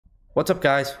What's up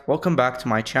guys, welcome back to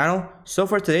my channel. So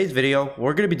for today's video,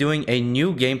 we're going to be doing a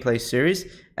new gameplay series,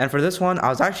 and for this one I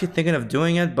was actually thinking of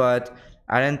doing it, but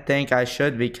I didn't think I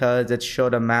should because it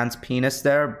showed a man's penis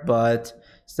there, but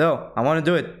still I want to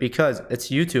do it because it's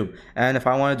YouTube, and if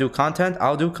I want to do content,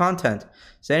 I'll do content.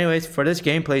 So anyways, for this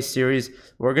gameplay series,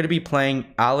 we're going to be playing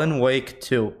Alan Wake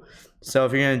 2. So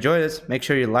if you're going to enjoy this, make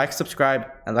sure you like, subscribe,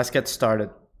 and let's get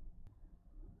started.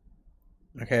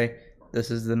 Okay,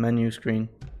 this is the menu screen.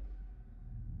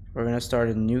 We're gonna start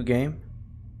a new game.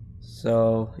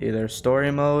 So either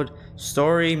story mode.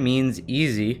 Story means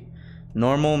easy,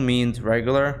 normal means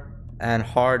regular, and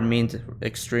hard means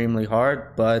extremely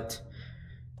hard. But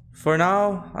for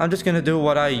now, I'm just gonna do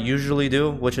what I usually do,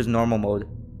 which is normal mode.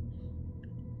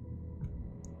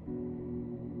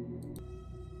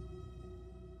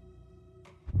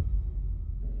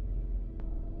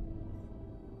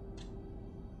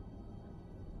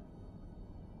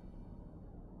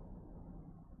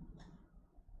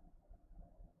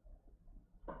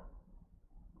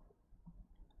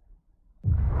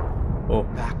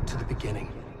 Back to the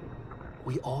beginning.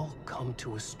 We all come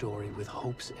to a story with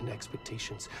hopes and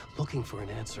expectations, looking for an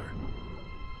answer.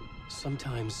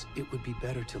 Sometimes it would be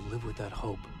better to live with that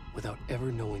hope without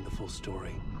ever knowing the full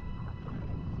story.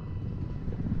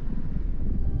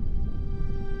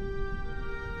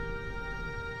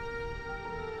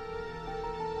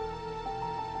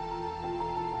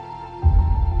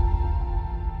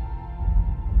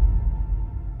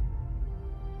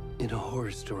 In a horror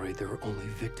story, there are only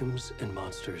victims and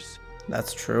monsters.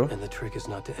 That's true. And the trick is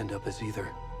not to end up as either.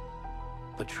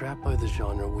 But trapped by the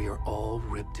genre, we are all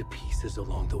ripped to pieces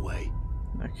along the way.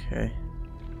 Okay.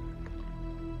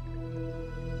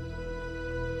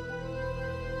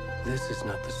 This is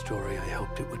not the story I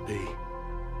hoped it would be.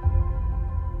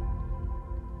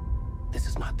 This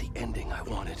is not the ending I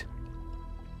wanted.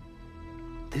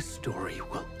 This story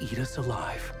will eat us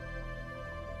alive.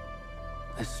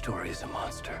 This story is a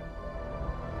monster.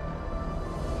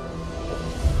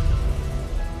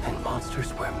 And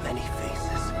monsters wear many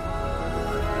faces.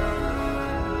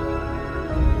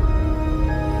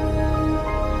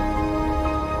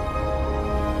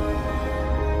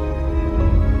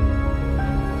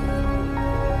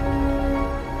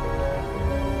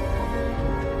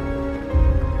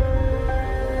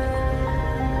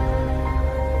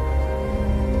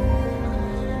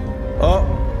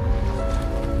 Oh!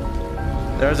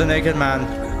 There's a naked man.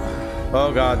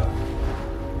 Oh god.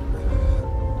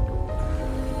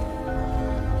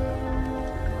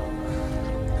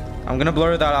 I'm gonna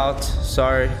blur that out.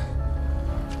 Sorry.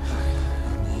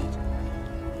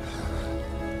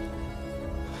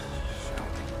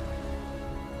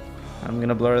 I'm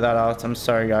gonna blur that out. I'm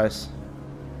sorry, guys.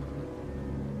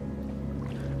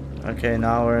 Okay,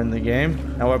 now we're in the game.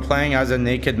 And we're playing as a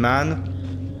naked man.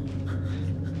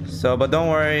 So, but don't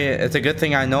worry, it's a good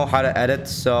thing I know how to edit,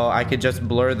 so I could just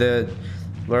blur the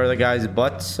guy's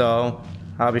butt, so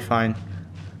I'll be fine.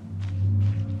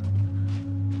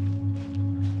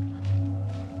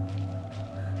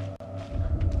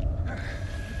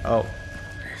 Oh.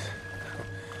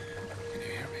 Can you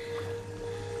hear me?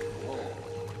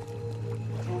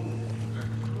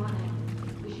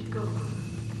 We should go.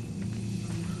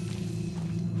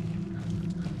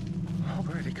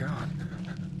 Already gone.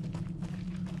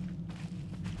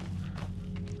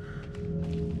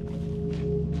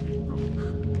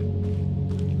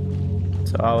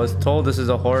 So I was told this is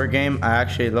a horror game. I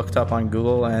actually looked up on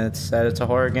Google and it said it's a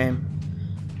horror game.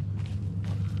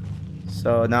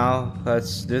 So now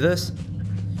let's do this.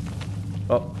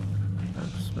 Oh.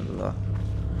 Bismillah.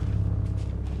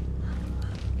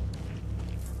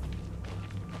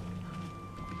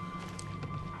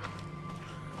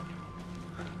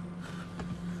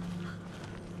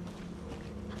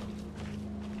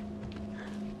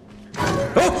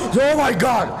 Oh! Oh my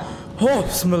god! Oh,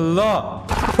 Bismillah!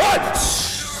 What?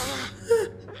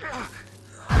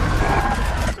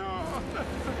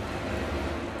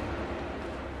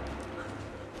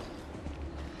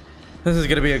 This is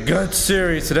gonna be a good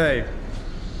series today.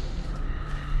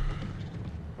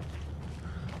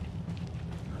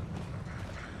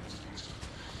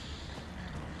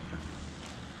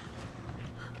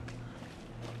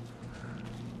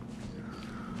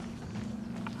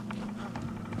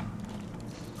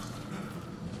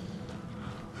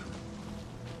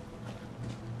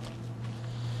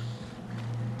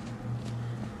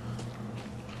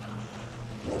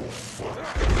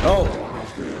 Oh.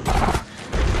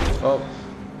 Oh.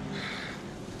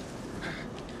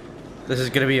 This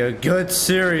is gonna be a good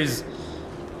series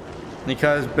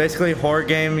because basically horror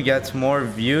game gets more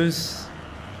views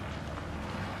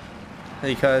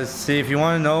Because, see, if you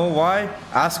want to know why,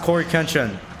 ask Corey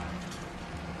Kenshin.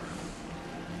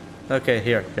 Okay,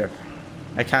 here.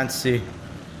 I can't see.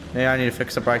 Maybe I need to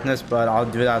fix the brightness, but I'll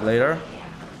do that later.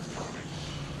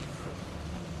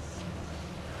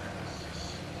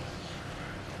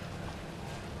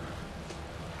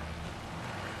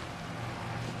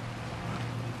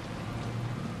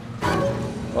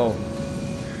 Oh.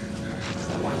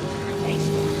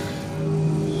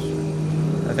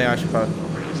 I think I should probably...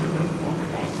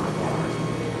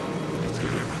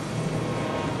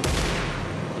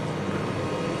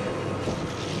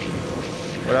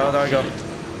 Where the hell do I go?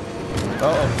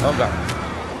 Oh god.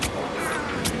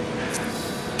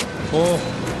 Oh.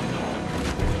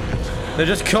 They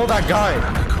just killed that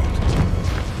guy.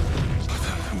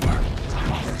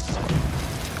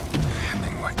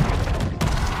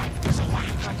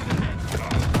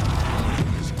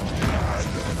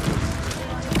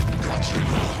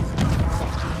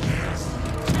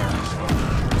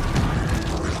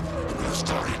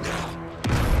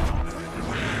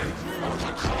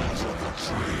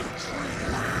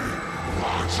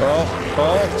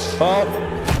 Oh.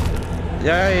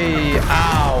 Yay.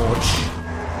 Ouch.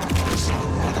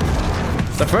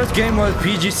 The first game was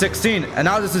PG-16 and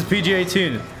now this is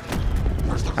PG-18.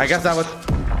 I guess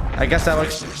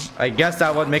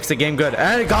that what makes the game good.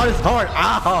 And it got his heart.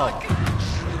 Ow.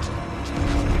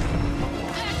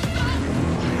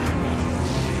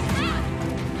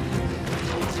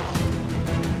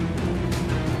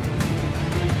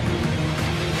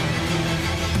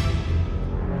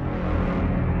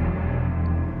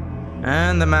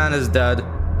 And the man is dead.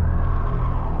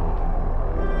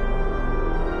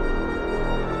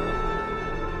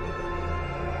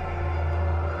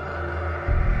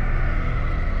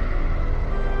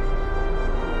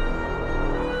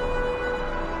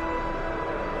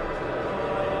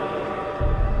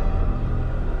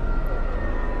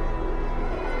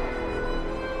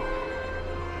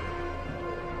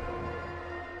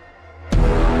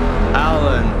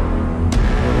 Alan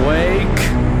Wake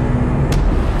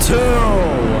 2.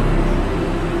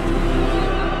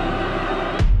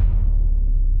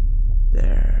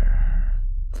 There.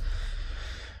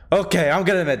 Okay, I'm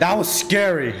gonna admit that was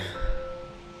scary.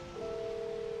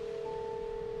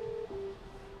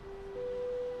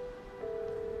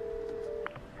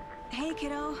 Hey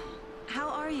kiddo, how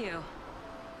are you?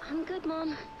 I'm good,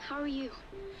 Mom. How are you?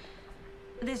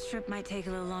 This trip might take a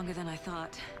little longer than I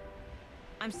thought.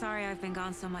 I'm sorry I've been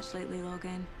gone so much lately,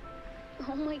 Logan.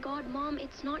 Oh my god, Mom,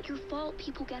 it's not your fault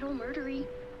people get all murdery.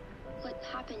 What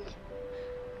happened?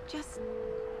 Just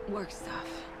work stuff.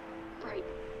 Right.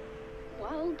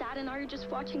 Well, Dad and I are just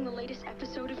watching the latest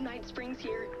episode of Night Springs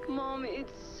here. Mom,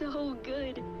 it's so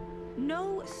good.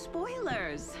 No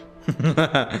spoilers!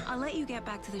 I'll let you get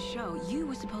back to the show. You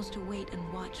were supposed to wait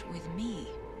and watch with me.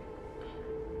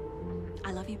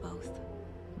 I love you both.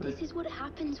 This is what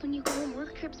happens when you go on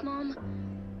work trips, Mom.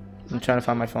 I'm trying to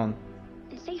find my phone.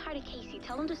 And say hi to Casey.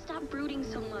 Tell him to stop brooding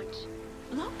so much.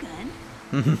 Logan?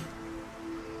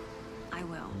 I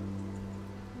will.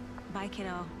 Bye,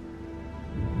 kiddo.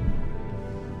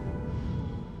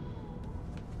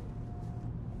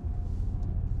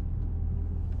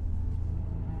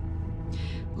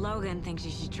 Logan thinks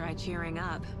you should try cheering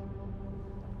up.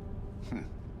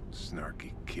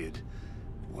 Snarky kid.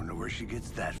 Wonder where she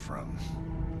gets that from.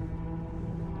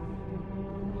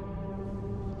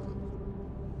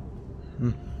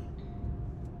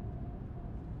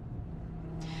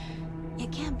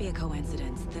 It can't be a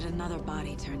coincidence that another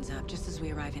body turns up just as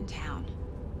we arrive in town.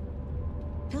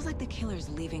 Feels like the killer's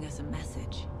leaving us a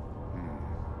message.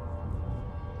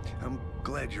 I'm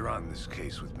glad you're on this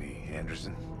case with me,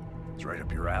 Anderson. It's right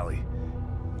up your alley.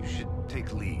 You should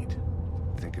take lead.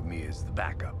 Think of me as the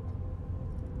backup.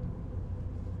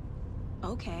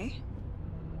 Okay.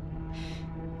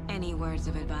 Any words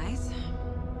of advice?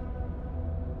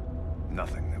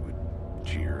 Nothing that would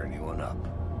cheer anyone up.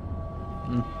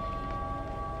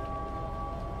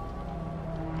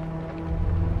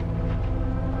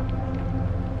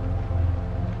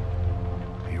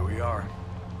 Here we are.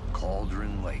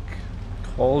 Cauldron Lake.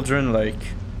 Cauldron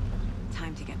Lake.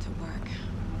 Time to get to work.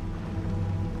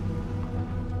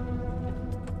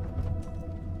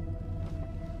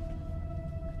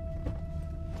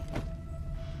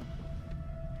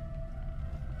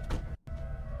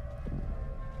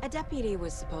 A deputy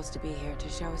was supposed to be here to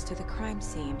show us to the crime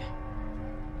scene.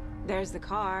 There's the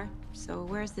car, so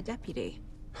where's the deputy?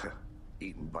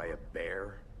 Eaten by a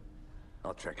bear?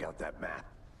 I'll check out that map.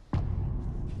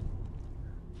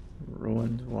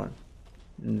 Ruined one.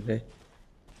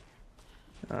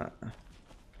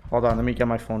 Hold on, let me get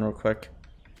my phone real quick.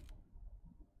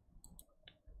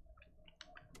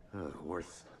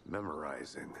 Worth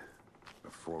memorizing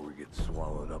before we get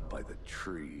swallowed up by the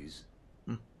trees.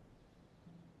 You're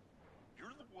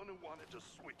the one who wanted to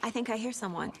switch. I think I hear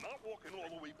someone. I'm not walking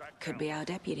all the way back Could down. be our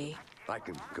deputy. I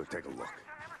can go take a look.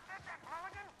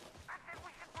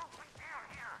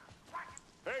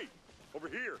 Hey, over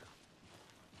here.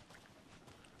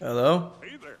 Hello?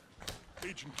 Hey there.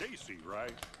 Agent Casey,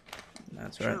 right?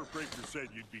 That's right. Sheriff Breaker said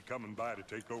you'd be coming by to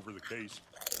take over the case.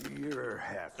 You're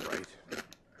half right.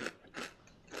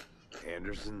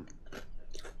 Anderson?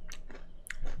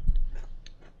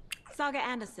 Saga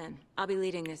Anderson. I'll be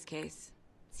leading this case.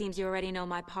 Seems you already know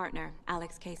my partner,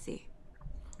 Alex Casey.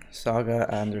 Saga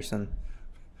Anderson.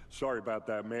 Sorry about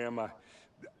that, ma'am.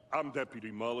 I'm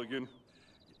Deputy Mulligan.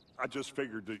 I just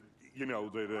figured that, you know,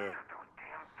 that,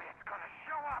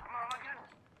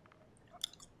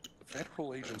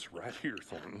 Federal agent's right here,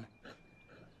 Thornton.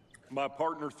 My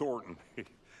partner, Thornton,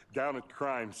 down at the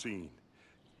crime scene.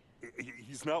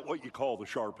 He's not what you call the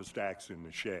sharpest axe in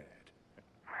the shed.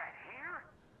 Right here?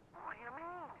 What do you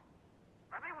mean?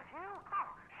 Are they with you? Oh,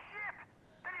 shit!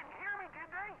 They didn't hear me,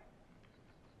 did they?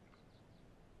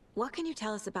 What can you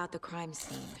tell us about the crime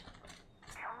scene?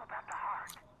 Tell them about the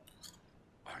heart.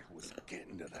 I was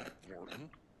getting to that, Thornton.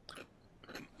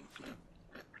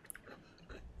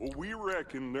 Well, we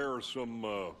reckon there are some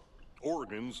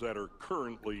organs that are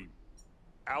currently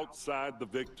outside the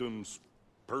victim's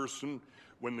person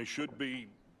when they should be,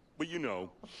 well, you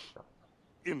know,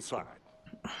 inside.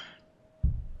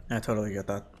 I totally get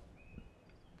that.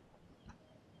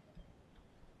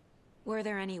 Were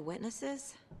there any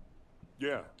witnesses?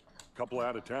 Yeah, a couple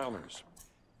out-of-towners.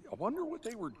 I wonder what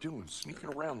they were doing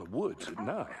sneaking around the woods at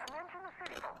night. Mention the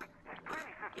city folk. It's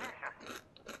pretty suspicious.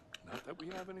 Not that we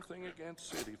have anything against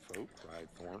city folk, right,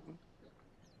 Thornton?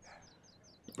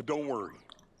 But don't worry.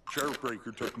 Sheriff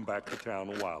Breaker took them back to town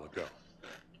a while ago.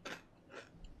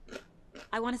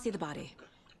 I want to see the body.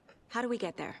 How do we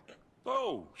get there?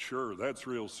 Oh, sure, that's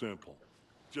real simple.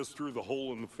 Just through the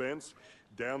hole in the fence,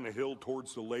 down the hill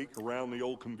towards the lake, around the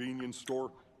old convenience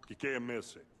store. You can't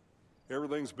miss it.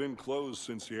 Everything's been closed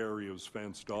since the area was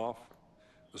fenced off.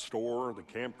 The store, the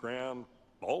campground,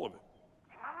 all of it.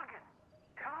 Mulligan,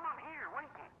 tell them I'm here,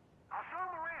 waiting. I'll show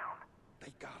them around.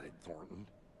 They got it, Thornton.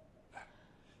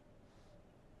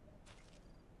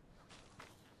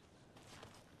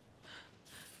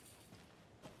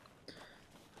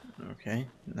 Okay,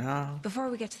 now... Before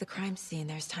we get to the crime scene,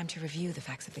 there's time to review the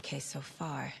facts of the case so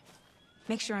far.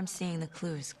 Make sure I'm seeing the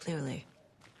clues clearly.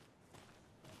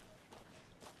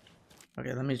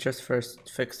 Okay, let me just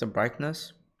first fix the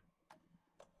brightness.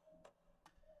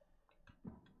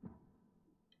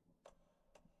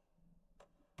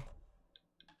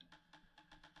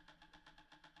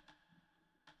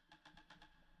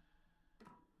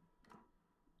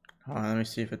 Hold on, let me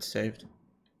see if it's saved.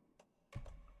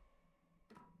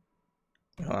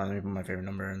 Hold on, let me put my favorite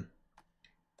number in.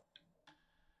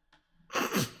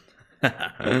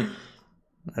 I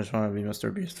just want to be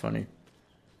Mr. Beast funny,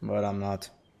 but I'm not.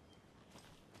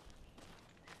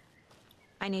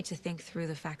 I need to think through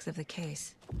the facts of the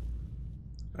case.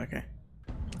 Okay.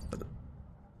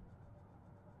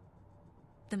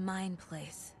 The Mind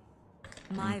Place.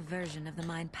 My version of the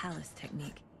Mind Palace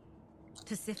technique.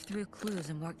 To sift through clues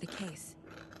and work the case.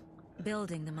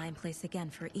 Building the Mind Place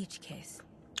again for each case.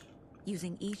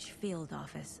 Using each field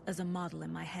office as a model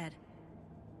in my head.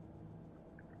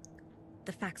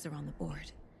 The facts are on the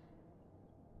board.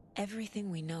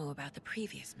 Everything we know about the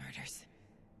previous murders.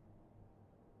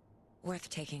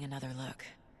 Worth taking another look.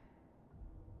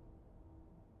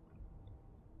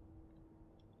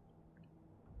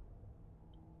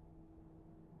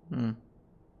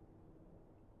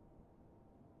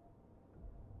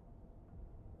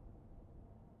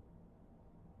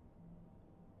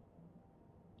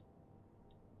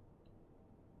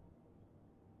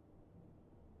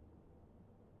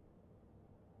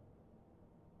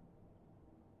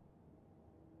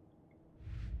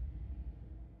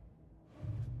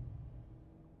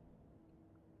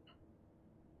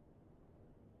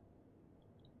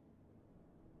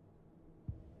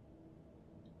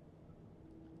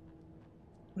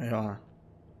 They are.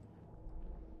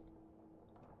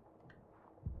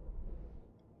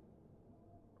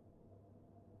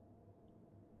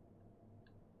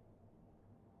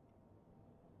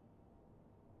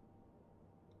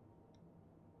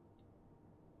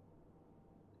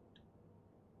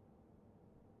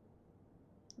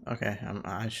 Okay,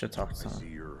 I should talk to I someone. see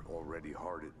you're already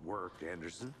hard at work,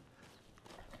 Anderson.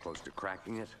 Close to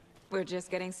cracking it? We're just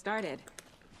getting started.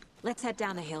 Let's head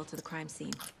down the hill to the crime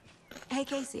scene. Hey,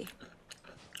 Casey.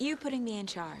 You putting me in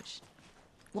charge.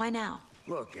 Why now?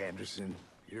 Look, Anderson,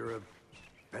 you're a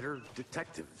better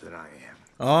detective than I am.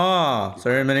 Oh, so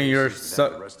you're admitting you're cases that the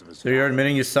suck. rest of us So you're got.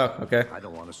 admitting you suck, okay? I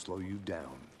don't want to slow you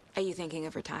down. Are you thinking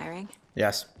of retiring?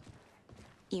 Yes.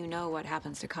 You know what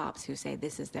happens to cops who say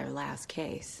this is their last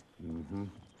case.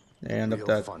 They end up Real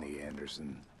dead. funny,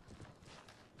 Anderson.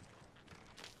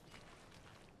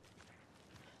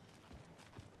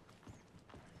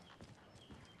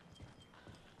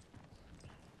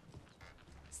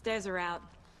 Stairs are out.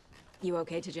 You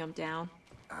okay to jump down?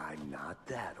 I'm not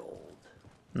that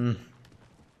old.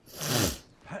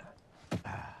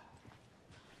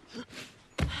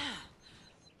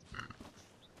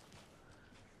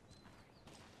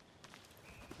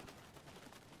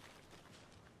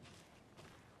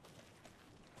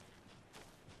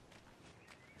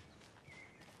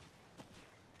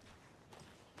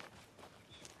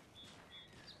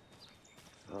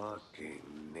 Fucking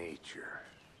nature.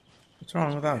 What's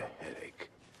wrong with A that? headache.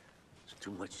 There's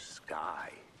too much sky.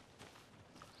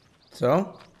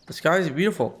 So, the sky is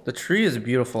beautiful. The tree is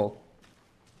beautiful.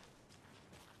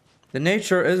 The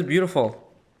nature is beautiful.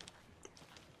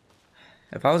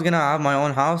 If I was gonna have my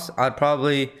own house, I would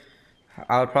probably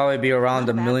be around Not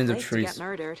the a bad millions of place to trees. get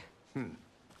murdered.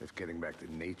 If getting back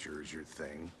to nature is your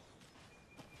thing.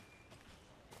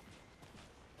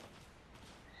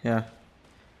 Yeah.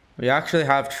 We actually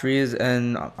have trees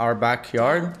in our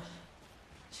backyard.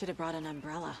 Should have brought an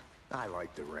umbrella. I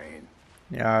like the rain.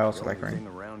 Yeah, I also The like only rain. thing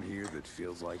around here that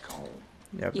feels like home.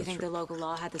 Yeah, You that's think true. the local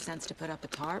law had the sense to put up a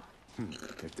tarp?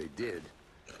 If they did,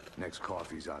 next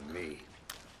coffee's on me.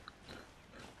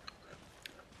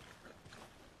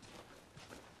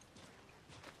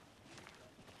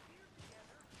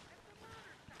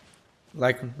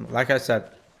 Like I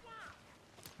said,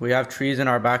 we have trees in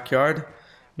our backyard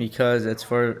because it's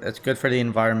good for the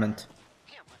environment.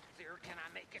 How much clearer can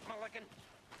I make it, Mulligan?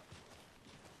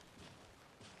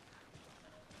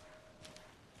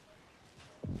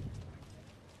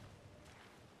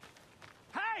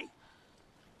 Hey!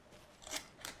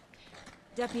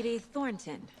 Deputy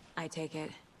Thornton, I take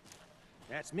it.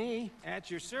 That's me, at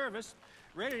your service,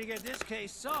 ready to get this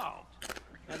case solved.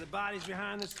 Now the body's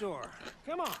behind the store.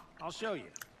 Come on, I'll show you.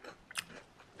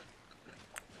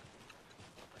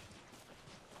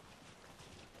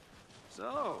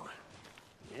 So,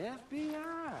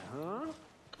 FBI, huh?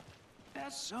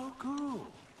 That's so cool.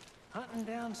 Hunting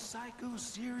down psycho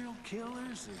serial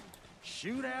killers and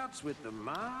shootouts with the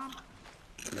mob.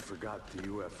 You forgot the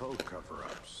UFO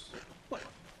cover-ups. What?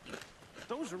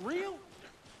 Those are real?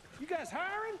 You guys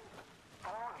hiring?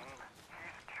 Thornton,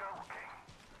 he's joking.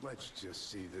 Let's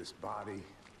just see this body,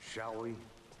 shall we?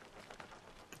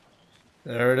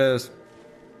 There it is.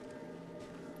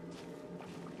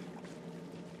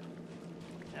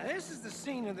 Now this is the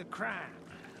scene of the crime.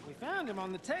 We found him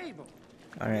on the table.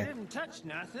 Okay. He didn't touch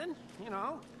nothing, you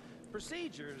know,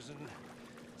 procedures and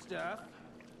stuff.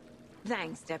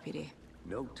 Thanks, Deputy.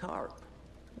 No tarp.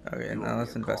 Okay, You now owe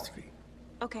let's me a investigate. coffee.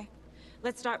 Okay,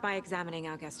 let's start by examining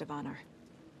our guest of honor.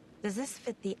 Does this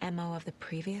fit the MO of the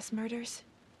previous murders?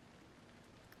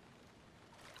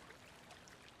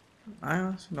 I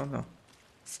honestly don't know.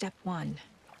 Step 1.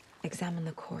 Examine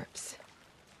the corpse.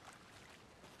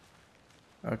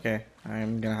 Okay,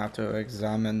 I'm gonna have to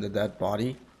examine the dead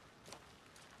body.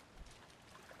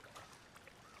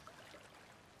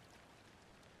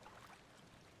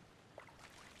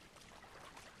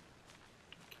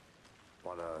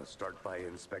 Wanna start by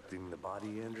inspecting the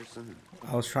body, Anderson?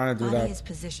 I was trying to do Body that. is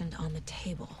positioned on the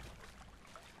table.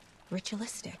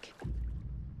 Ritualistic.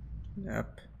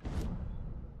 Yep.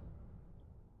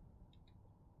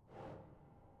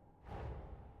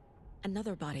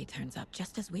 Another body turns up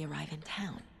just as we arrive in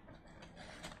town.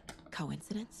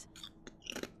 Coincidence?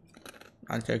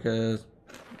 I'll take it.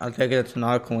 I'll take it. It's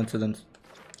not a coincidence.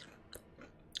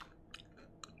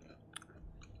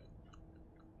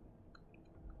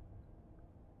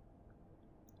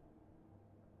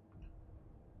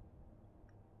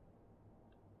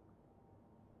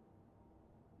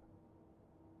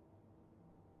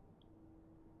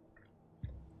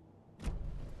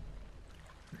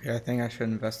 Okay, I think I should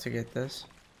investigate this.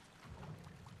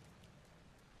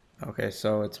 Okay,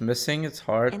 so it's missing its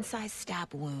heart. Incised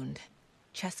stab wound.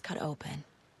 Chest cut open.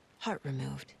 Heart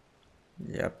removed.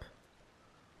 Yep.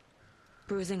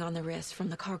 Bruising on the wrist from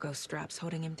the cargo straps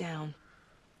holding him down.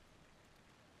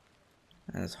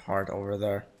 And his heart over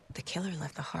there. The killer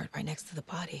left the heart right next to the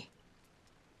body.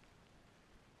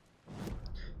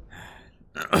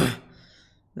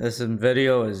 This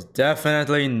video is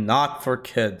definitely not for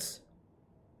kids.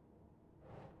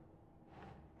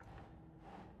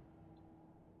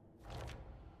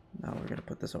 Now we're gonna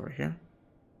put this over here.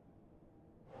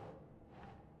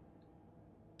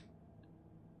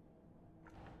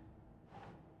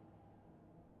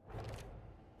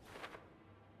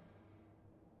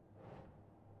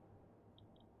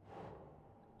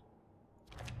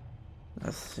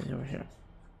 Let's see over here.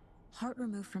 Heart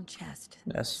removed from chest.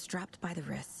 Yes. Strapped by the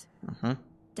wrists.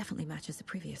 Definitely matches the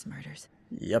previous murders.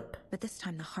 Yep. But this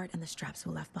time the heart and the straps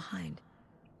were left behind.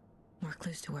 More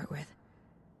clues to work with.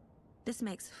 This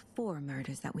makes 4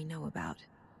 murders that we know about.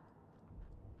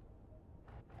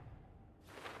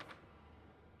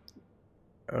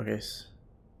 Okay.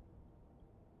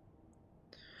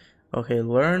 Okay,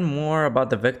 learn more about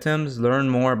the victims, learn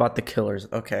more about the killers.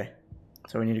 Okay.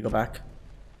 So we need to go back.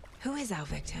 Who is our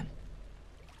victim?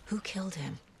 Who killed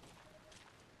him?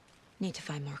 Need to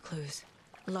find more clues.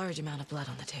 Large amount of blood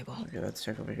on the table. Okay, let's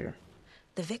check over here.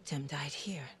 The victim died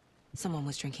here. Someone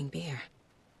was drinking beer.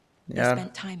 Yeah. They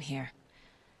spent time here.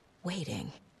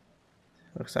 Waiting.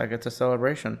 Looks like it's a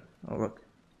celebration. Oh, look.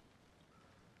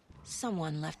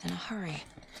 Someone left in a hurry.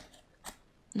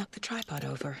 Knocked the tripod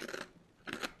over.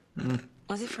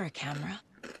 Was it for a camera?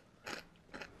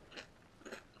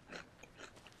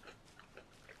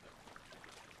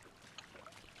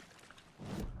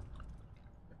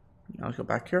 Now let's go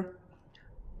back here.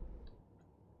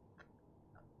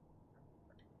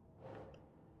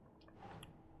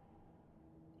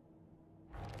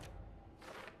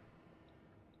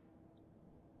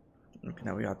 Okay,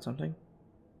 now we got something.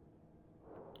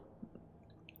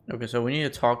 Okay, so we need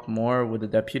to talk more with the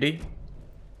deputy.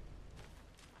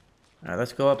 Alright,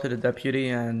 let's go up to the deputy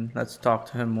and let's talk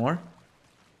to him more.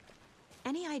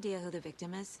 Any idea who the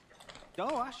victim is?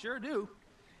 Oh, I sure do.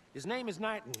 His name is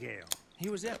Nightingale. He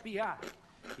was FBI.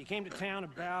 He came to town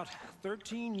about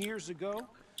 13 years ago.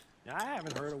 Now, I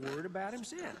haven't heard a word about him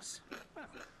since. Well,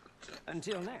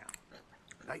 until now.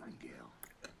 Nightingale.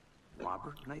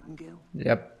 Robert Nightingale?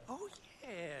 Yep. Oh,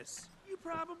 yes. You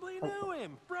probably knew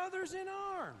him. Brothers in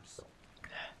arms.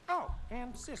 Oh,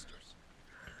 and sisters.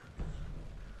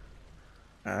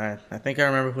 Alright, I think I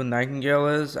remember who Nightingale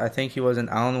is. I think he was in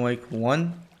Alan Wake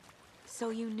 1. So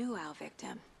you knew our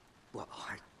victim. Well,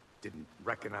 I didn't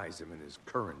recognize him in his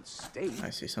current state. I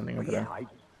see something But over yeah, there. I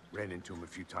ran into him a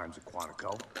few times at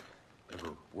Quantico.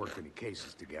 Never worked any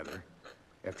cases together.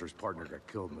 After his partner got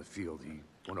killed in the field, he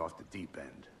went off the deep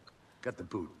end. Got the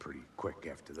boot pretty quick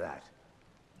after that.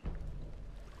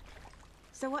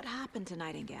 So what happened to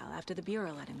Nightingale after the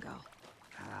Bureau let him go?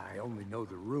 I only know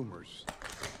the rumors.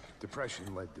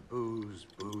 Depression led to booze,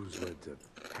 booze led to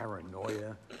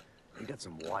paranoia. He got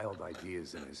some wild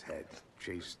ideas in his head,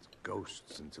 chased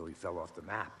ghosts until he fell off the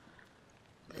map.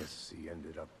 Guess he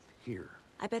ended up here,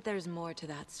 I bet there's more to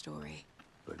that story.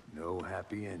 but no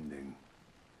happy ending.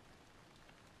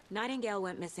 Nightingale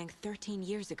went missing 13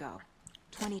 years ago.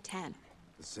 2010.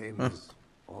 The same as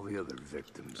all the other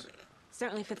victims.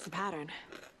 Certainly fits the pattern.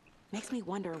 Makes me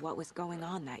wonder what was going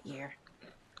on that year.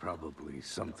 Probably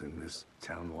something this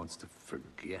town wants to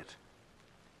forget.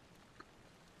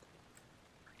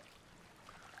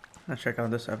 Let's check out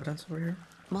this evidence over here.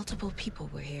 Multiple people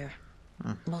were here.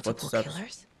 Multiple steps?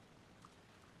 killers?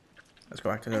 Let's go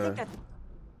back to I think the... that...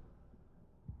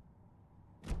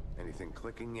 Anything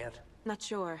clicking yet? Not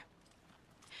sure.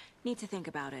 Need to think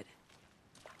about it.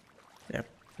 Yep,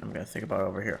 I'm gonna think about it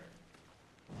over here.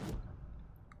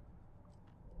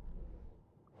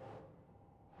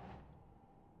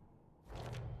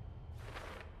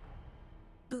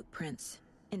 Boot prints,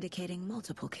 indicating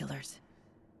multiple killers.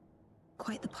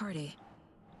 Quite the party.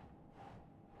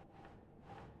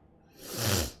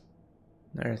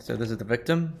 There, so this is the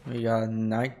victim. We got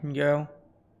Nightingale.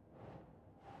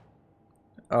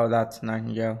 Oh, that's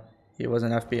Nightingale. He was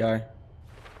an FBI.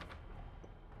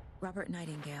 Robert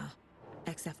Nightingale,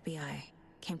 ex-FBI,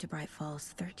 came to Bright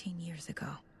Falls 13 years ago.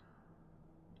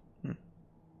 There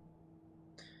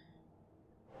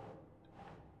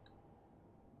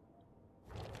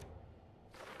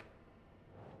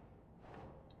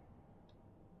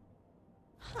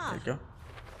you go.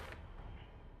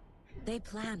 They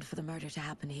planned for the murder to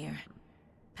happen here,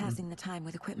 passing the time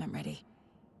with equipment ready.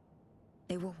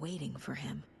 They were waiting for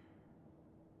him.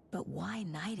 But why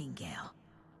Nightingale?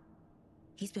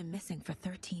 He's been missing for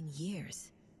 13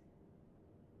 years.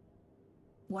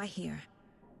 Why here?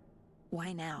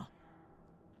 Why now?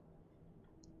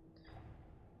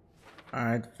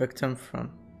 Alright, victim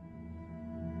from...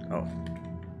 Oh.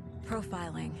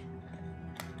 Profiling.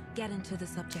 Get into the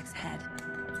subject's head.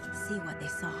 See what they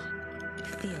saw.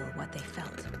 Feel what they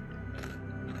felt.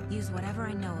 Use whatever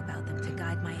I know about them to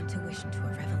guide my intuition to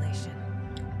a revelation.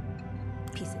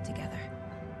 Piece it together.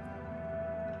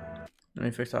 Let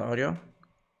me fix that audio.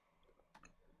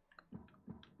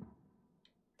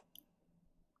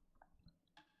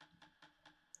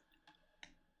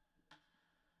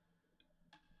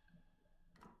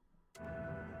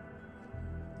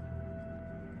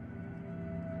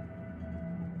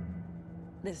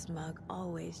 This mug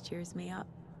always cheers me up.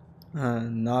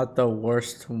 Not the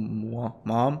worst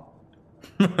mom.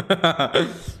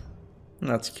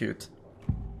 That's cute.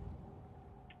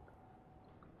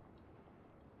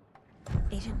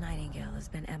 Agent Nightingale has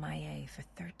been MIA for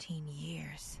 13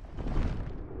 years.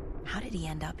 How did he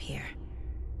end up here?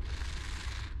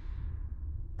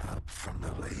 Up from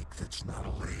the lake that's not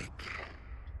a lake.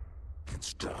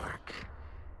 It's dark.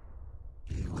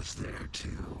 He was there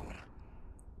too.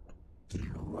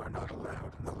 You are not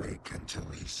allowed in the lake until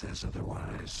he says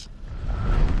otherwise.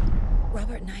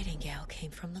 Robert Nightingale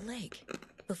came from the lake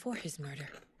before his murder.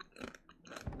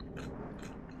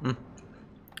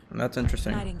 That's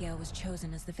interesting. Nightingale was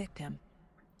chosen as the victim.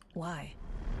 Why?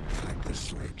 Like the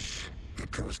switch,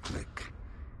 it goes click.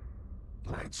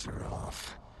 Lights are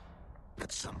off.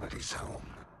 But somebody's home.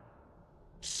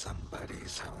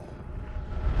 Somebody's home.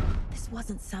 This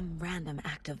wasn't some random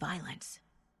act of violence.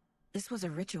 This was a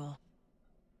ritual.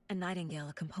 And Nightingale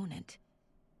a component.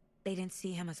 They didn't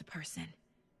see him as a person.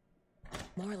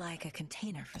 More like a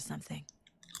container for something.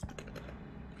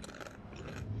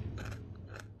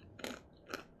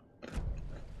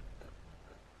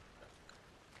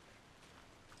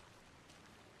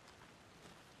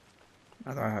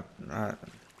 I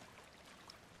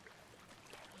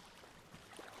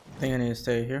think I need to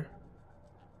stay here.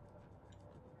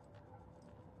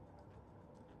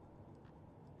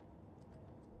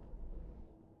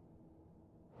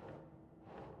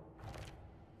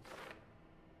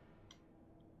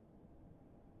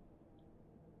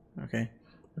 Okay.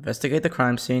 Investigate the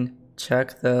crime scene.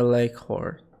 Check the lake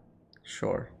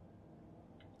shore.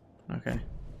 Okay.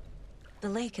 The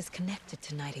lake is connected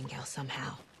to Nightingale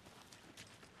somehow.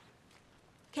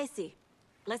 Casey,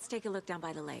 let's take a look down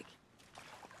by the lake.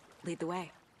 Lead the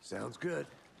way. Sounds good.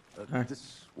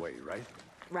 This way, right?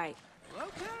 Right.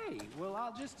 Okay, well,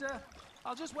 I'll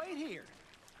just wait here.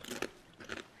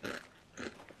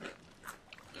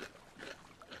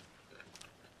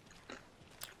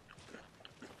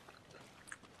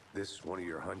 This one of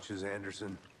your hunches,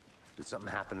 Anderson? Did something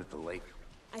happen at the lake?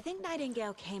 I think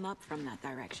Nightingale came up from that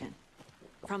direction.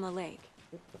 From the lake.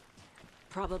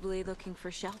 Probably looking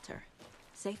for shelter.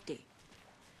 Safety.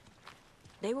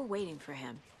 They were waiting for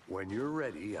him. When you're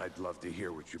ready, I'd love to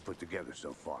hear what you put together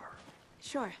so far.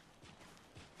 Sure.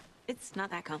 It's not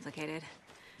that complicated.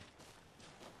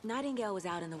 Nightingale was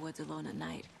out in the woods alone at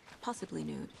night, possibly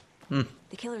nude.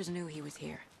 The killers knew he was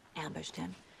here, ambushed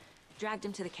him, dragged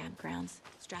him to the campgrounds,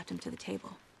 strapped him to the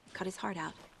table, cut his heart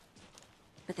out.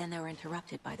 But then they were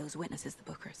interrupted by those witnesses, the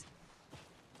Bookers.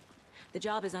 The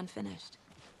job is unfinished.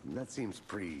 That seems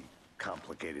pretty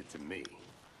complicated to me.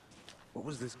 What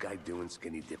was this guy doing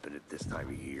skinny dipping at this time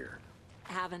of year?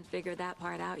 Haven't figured that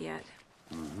part out yet.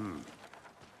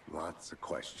 Lots of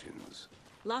questions.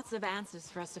 Lots of answers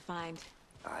for us to find.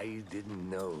 I didn't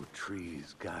know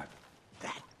trees got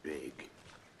that big.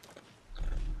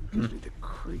 Gives me the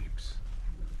creeps.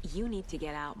 You need to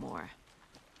get out more.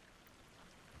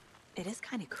 It is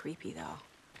kind of creepy, though.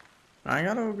 I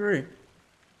gotta agree.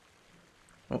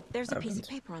 Oh, There's a piece of evidence.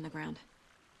 paper on the ground.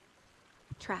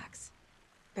 Tracks.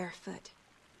 Barefoot.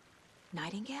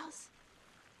 Nightingales?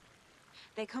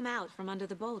 They come out from under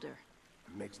the boulder.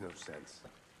 Makes no sense.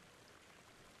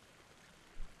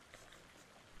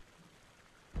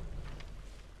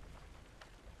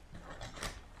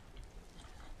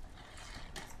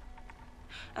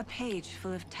 A page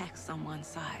full of text on one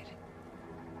side.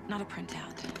 Not a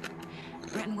printout.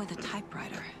 Written with a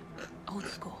typewriter. Old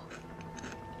school.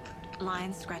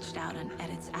 Lines scratched out and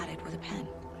edits added with a pen.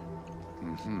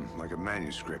 Like a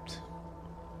manuscript.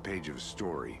 Page of a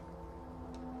story.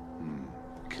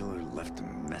 Killer left a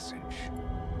message.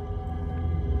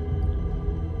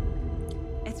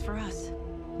 It's for us.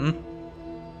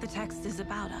 The text is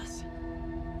about us.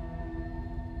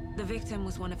 The victim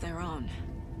was one of their own.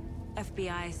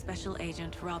 FBI Special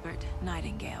Agent Robert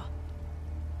Nightingale.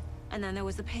 And then there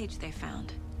was the page they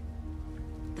found.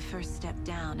 The first step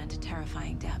down into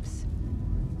terrifying depths.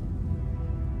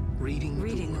 Reading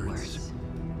the words.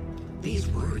 These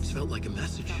words felt like a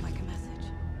message. Felt like a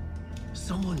message.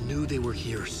 Someone knew they were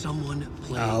here. Someone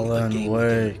playing a Alan game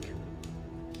with Wake.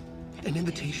 them. An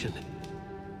invitation.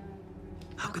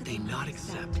 How could they not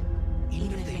accept?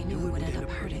 Even if they knew it would end up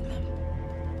hurting them.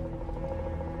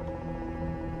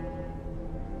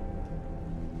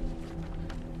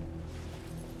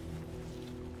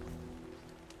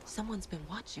 Someone's been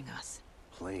watching us.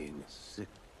 Playing a sick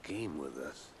game with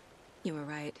us. You were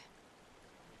right.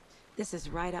 This is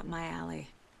right up my alley.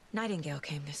 Nightingale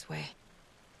came this way.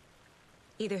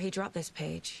 Either he dropped this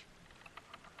page,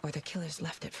 or the killers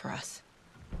left it for us.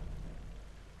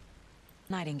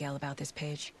 Nightingale about this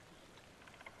page.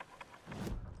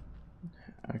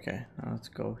 Okay, now let's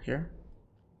go here.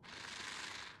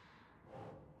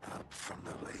 Up from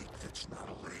the lake that's not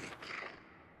a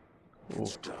lake. Ooh.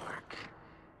 It's dark.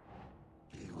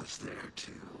 He was there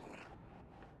too.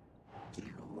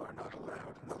 You are not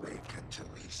allowed in the lake until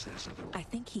he says otherwise. I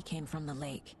think he came from the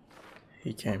lake,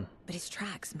 He came. but his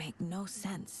tracks make no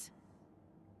sense.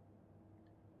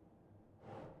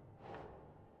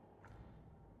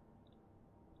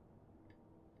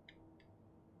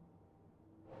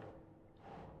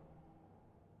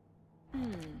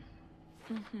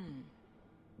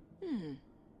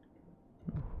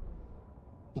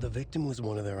 The victim was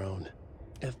one of their own.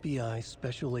 FBI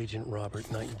Special Agent Robert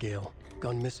Nightingale,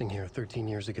 gone missing here 13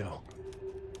 years ago.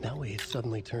 Now he had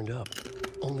suddenly turned up,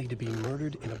 only to be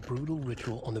murdered in a brutal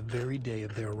ritual on the very day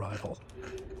of their arrival.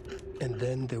 And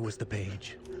then there was the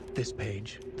page. This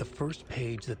page, the first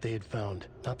page that they had found,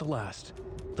 not the last.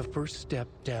 The first step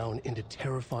down into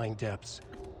terrifying depths.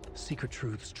 Secret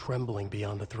truths trembling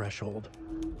beyond the threshold.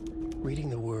 Reading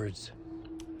the words,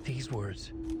 these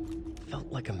words,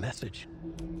 felt like a message.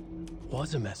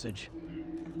 Was a message.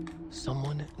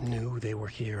 Someone knew they were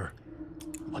here.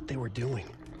 What they were doing.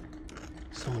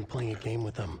 Someone playing a game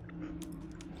with them.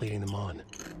 Leading them on.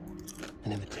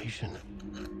 An invitation.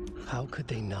 How could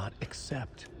they not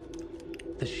accept?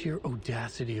 The sheer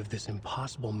audacity of this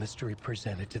impossible mystery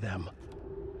presented to them.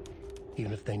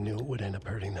 Even if they knew it would end up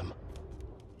hurting them.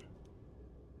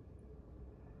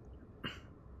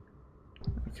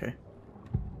 Okay.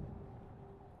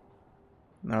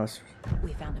 Now it's...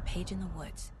 We found a page in the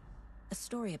woods. A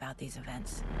story about these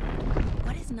events.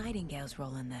 What is Nightingale's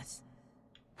role in this?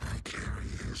 I carry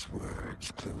his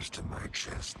words close to my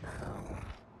chest now.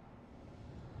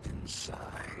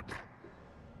 Inside,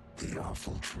 the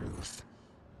awful truth.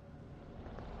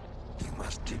 You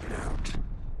must dig it out.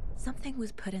 Something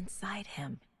was put inside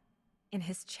him. In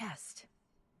his chest.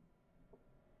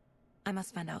 I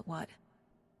must find out what.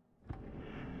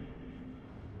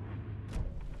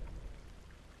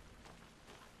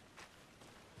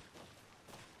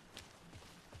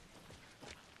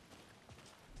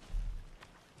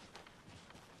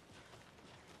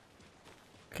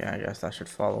 Okay, I guess I should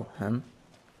follow him.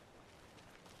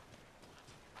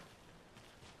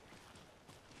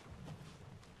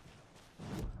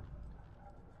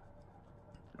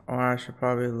 Or I should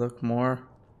probably look more.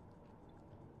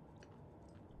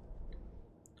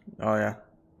 Oh yeah.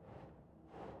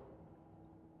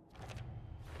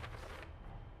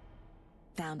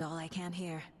 Found all I can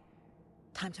here.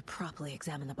 Time to properly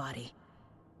examine the body.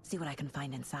 See what I can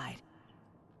find inside.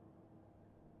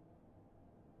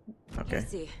 Okay.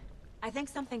 See, I think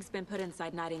something's been put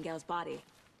inside Nightingale's body.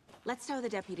 Let's tell the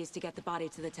deputies to get the body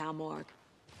to the town morgue.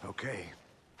 Okay.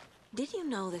 Did you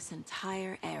know this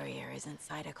entire area is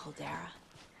inside a caldera?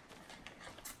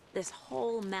 This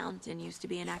whole mountain used to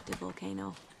be an active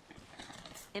volcano.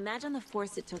 Imagine the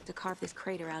force it took to carve this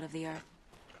crater out of the earth.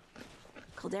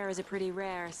 Calderas are pretty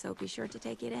rare, so be sure to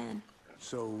take it in.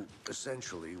 So,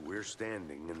 essentially, we're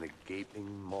standing in the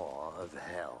gaping maw of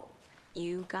hell.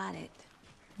 You got it.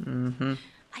 Mm-hmm.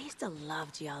 I used to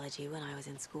love geology when I was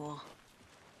in school.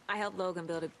 I helped Logan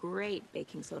build a great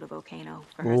baking soda volcano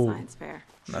for her Ooh. science fair.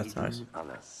 That's nice. Cheating on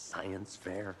a science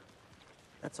fair?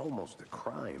 That's almost a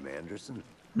crime, Anderson.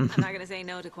 I'm not gonna say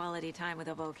no to quality time with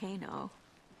a volcano.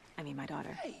 I mean, my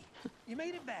daughter. Hey, you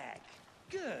made it back.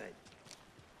 Good.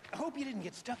 I hope you didn't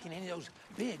get stuck in any of those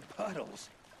big puddles.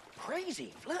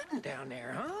 Crazy flooding down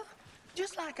there, huh?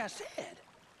 Just like I said.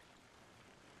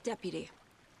 Deputy,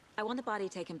 I want the body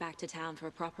taken back to town for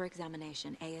a proper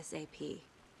examination ASAP.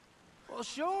 Well,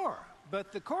 sure.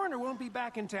 But the coroner won't be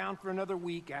back in town for another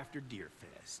week after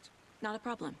Deerfest. Not a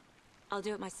problem. I'll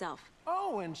do it myself.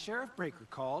 Oh, and Sheriff Breaker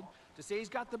called to say he's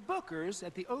got the Bookers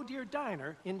at the Oh Deer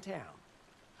Diner in town.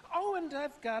 Oh, and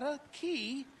I've got a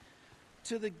key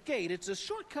to the gate. It's a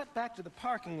shortcut back to the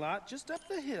parking lot just up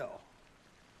the hill.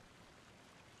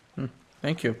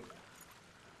 Thank you.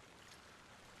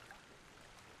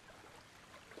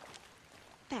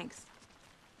 Thanks.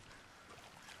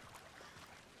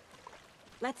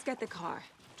 Let's get the car,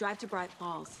 drive to Bright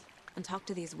Falls, and talk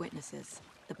to these witnesses,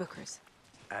 the Bookers.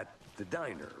 At the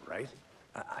diner, right?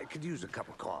 I could use a cup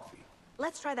of coffee.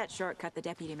 Let's try that shortcut the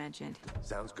deputy mentioned.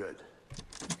 Sounds good.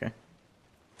 Okay.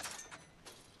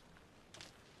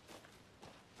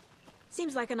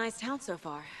 Seems like a nice town so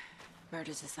far.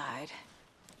 Murders aside.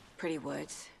 Pretty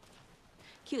woods.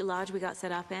 Cute lodge we got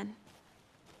set up in.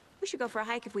 We should go for a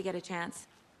hike if we get a chance.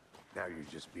 Now you're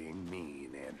just being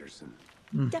mean, Anderson.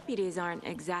 Deputies aren't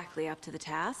exactly up to the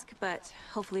task, but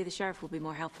hopefully the sheriff will be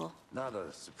more helpful. Not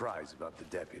a surprise about the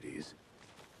deputies.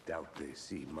 Doubt they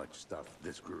see much stuff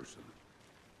this gruesome.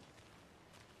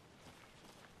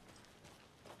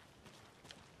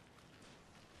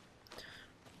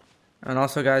 And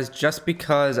also, guys, just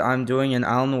because I'm doing an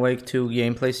Alan Wake 2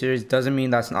 gameplay series doesn't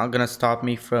mean that's not gonna stop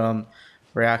me from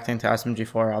reacting to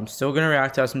SMG4. I'm still gonna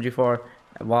react to SMG4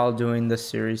 while doing this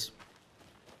series.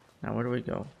 Now, where do we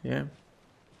go? Yeah,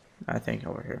 I think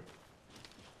over here.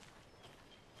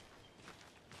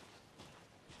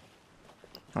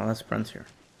 Oh, let's sprint here.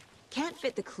 Can't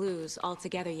fit the clues all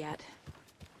together yet.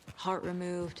 Heart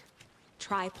removed,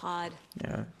 tripod,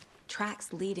 Yeah.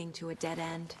 tracks leading to a dead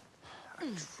end.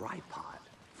 A tripod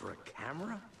for a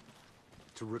camera?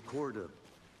 To record a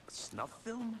snuff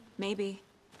film? Maybe.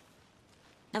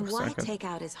 And For a why second. take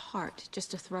out his heart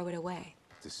just to throw it away?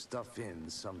 To stuff in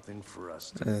something for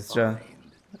us to It's find.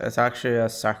 it's actually a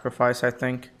sacrifice, I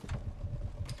think.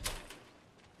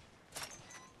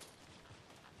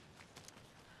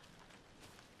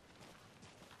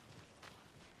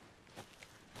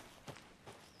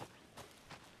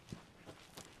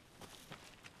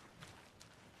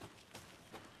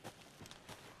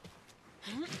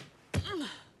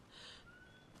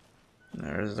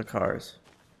 There's the cars.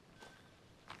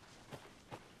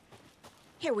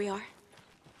 Here we are.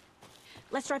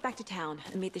 Let's drive back to town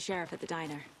and meet the sheriff at the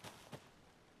diner.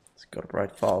 Let's go to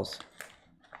Bright Falls.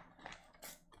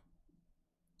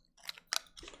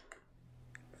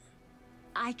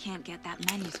 I can't get that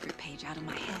manuscript page out of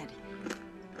my head.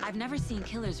 I've never seen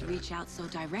killers reach out so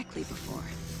directly before.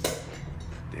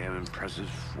 Damn impressive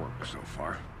work so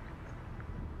far.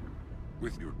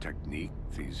 With your technique,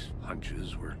 these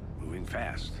hunches were moving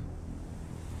fast.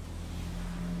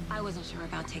 I wasn't sure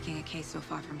about taking a case so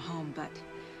far from home, but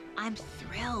I'm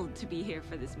thrilled to be here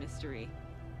for this mystery.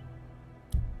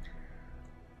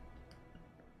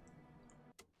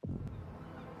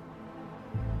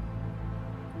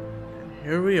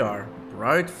 Here we are,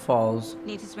 Bright Falls.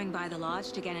 Need to swing by the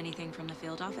lodge to get anything from the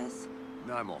field office?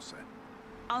 No, I'm all set.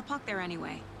 I'll park there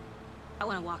anyway. I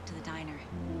want to walk to the diner,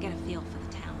 get a feel for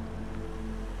the town.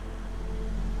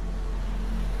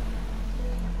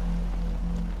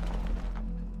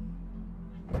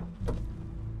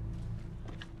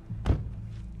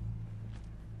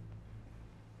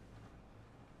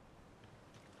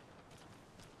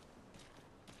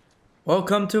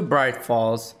 Welcome to Bright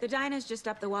Falls. The diner's just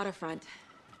up the waterfront.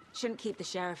 Shouldn't keep the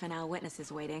sheriff and our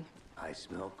witnesses waiting. I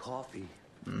smell coffee.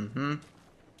 Mm-hmm.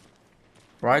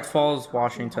 Bright Falls,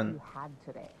 Washington. Had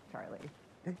today, Charlie.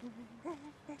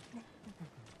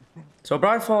 So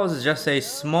Bright Falls is just a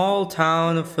small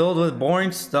town filled with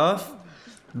boring stuff,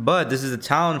 but this is a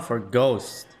town for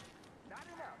ghosts.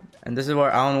 And this is where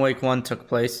Alan Wake 1 took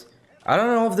place. I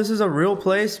don't know if this is a real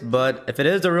place, but if it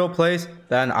is a real place,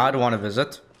 then I'd want to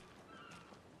visit.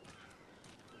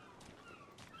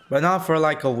 But not for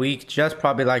like a week, just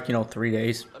probably like, 3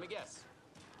 days. Let me guess.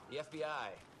 The FBI.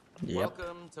 Yep.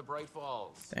 Welcome to Bright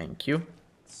Falls. Thank you.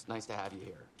 It's nice to have you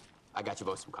here. I got you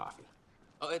both some coffee.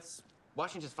 Oh, it's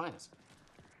Washington's finest.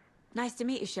 Nice to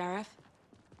meet you, Sheriff.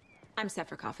 I'm set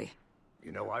for coffee.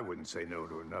 You know, I wouldn't say no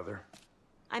to another.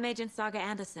 I'm Agent Saga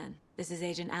Anderson. This is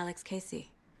Agent Alex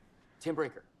Casey. Tim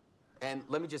Breaker. And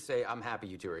let me just say, I'm happy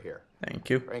you two are here. Thank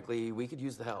you. Frankly, we could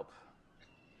use the help.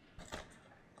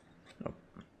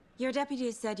 Your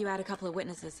deputies said you had a couple of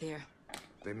witnesses here.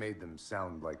 They made them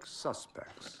sound like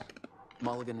suspects.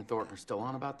 Mulligan and Thornton are still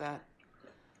on about that?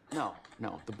 No,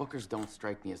 the Bookers don't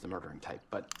strike me as the murdering type,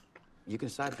 but you can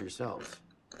decide for yourselves.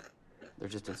 They're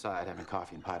just inside having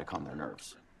coffee and pie to calm their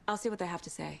nerves. I'll see what they have to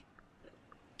say.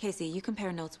 Casey, you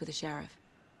compare notes with the sheriff.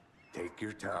 Take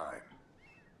your time.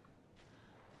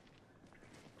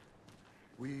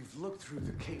 We've looked through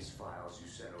the case files you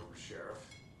sent over, Sheriff.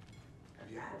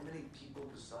 Have you had many people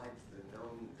besides the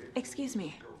known victims? Excuse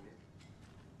me.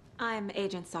 I'm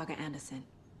Agent Saga Anderson.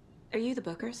 Are you the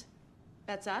Bookers?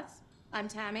 That's us. I'm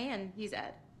Tammy, and he's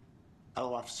Ed.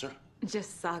 Hello, officer.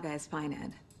 Just Saga is fine,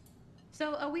 Ed.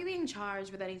 So, are we being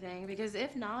charged with anything? Because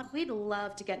if not, we'd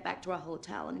love to get back to our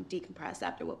hotel and decompress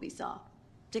after what we saw.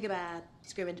 Take a bath,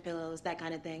 scream into pillows, that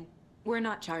kind of thing. We're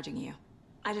not charging you.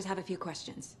 I just have a few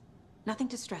questions. Nothing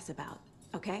to stress about,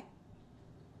 okay?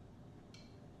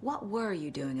 What were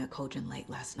you doing at Cauldron Lake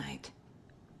last night?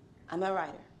 I'm a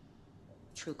writer.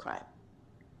 True crime.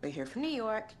 We're here from New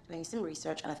York, doing some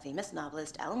research on a famous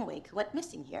novelist, Alan Wake, who went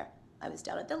missing here. I was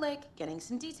down at the lake, getting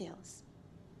some details.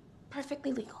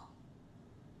 Perfectly legal.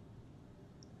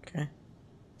 Okay.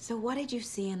 So what did you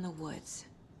see in the woods?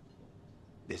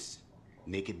 This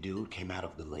naked dude came out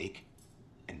of the lake,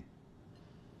 and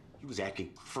he was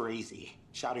acting crazy,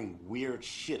 shouting weird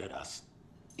shit at us.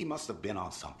 He must have been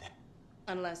on something.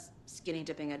 Unless skinny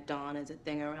dipping at dawn is a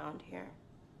thing around here.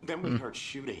 Then we heard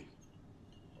shooting.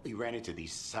 We ran into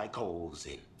these psychos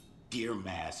in deer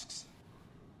masks.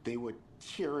 They were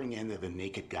tearing into the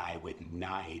naked guy with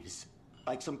knives.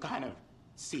 like some kind of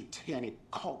satanic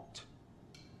cult.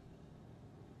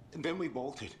 And then we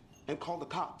bolted and called the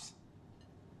cops.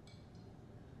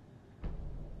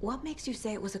 What makes you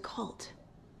say it was a cult?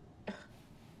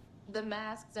 The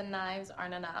masks and knives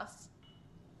aren't enough.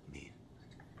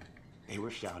 They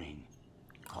were shouting,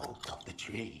 "Cult of the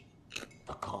tree,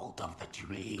 the cult of the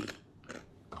tree,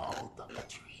 cult of the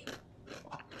tree."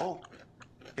 Oh,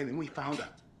 and then we found her.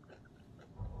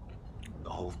 The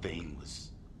whole thing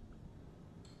was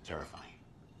terrifying.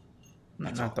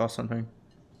 I thought something.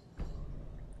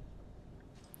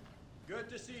 Good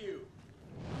to see you.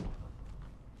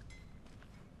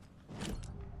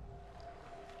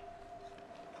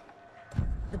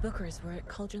 The Bookers were at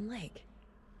Cauldron Lake.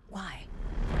 Why?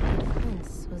 The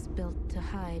fence was built to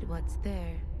hide what's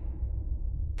there.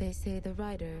 They say the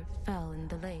rider fell in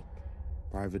the lake.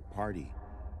 Private party.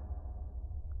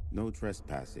 No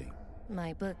trespassing.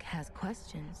 My book has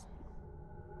questions.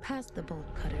 Past the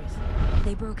bolt cutters.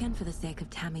 They broke in for the sake of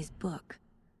Tammy's book.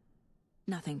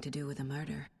 Nothing to do with a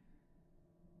murder.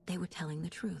 They were telling the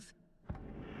truth.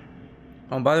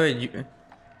 Oh, by the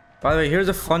way, here's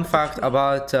a fun fact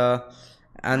about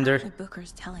Anderson.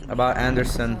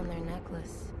 On their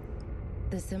necklace.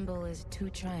 The symbol is 2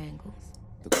 triangles.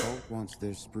 The cult wants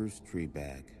their spruce tree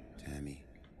bag, Tammy.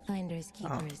 Finders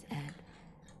keepers, Ed.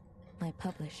 My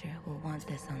publisher will want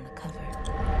this on the cover.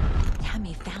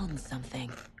 Tammy found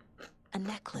something. A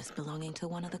necklace belonging to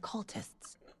one of the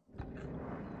cultists.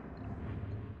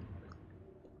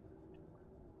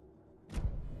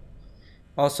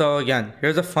 Also, again,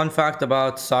 here's a fun fact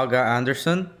about Saga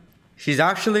Anderson. She's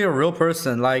actually a real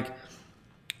person. Like,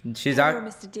 she's Hello,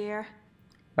 Mr. Deer.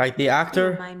 like the You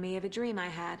actor, remind me of a dream I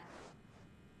had.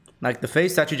 like the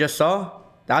face that you just saw.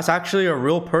 That's actually a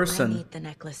real I person. need the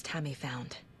necklace Tammy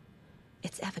found.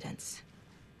 It's evidence.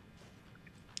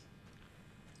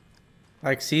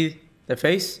 Like, see the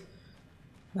face?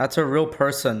 That's a real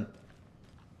person.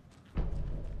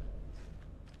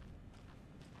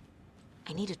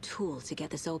 I need a tool to get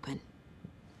this open.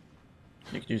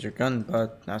 You could use your gun,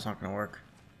 but that's not gonna work.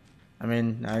 I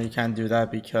mean, now you can't do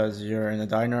that because you're in a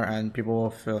diner and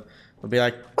people will be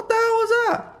like, "What the hell was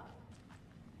that?"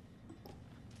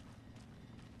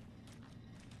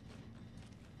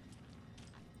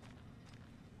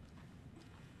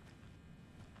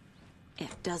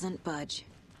 It doesn't budge.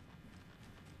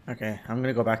 Okay, I'm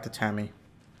gonna go back to Tammy.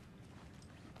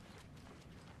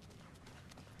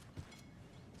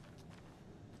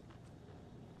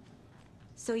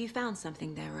 So you found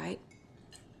something there, right?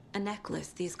 A necklace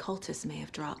these cultists may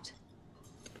have dropped.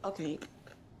 Okay.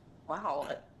 Wow.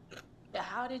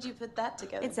 How did you put that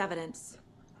together? It's evidence.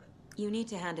 You need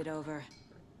to hand it over.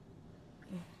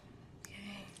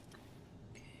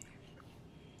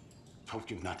 Told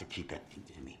you not to keep that thing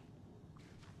to me.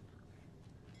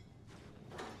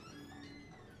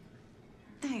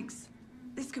 Thanks.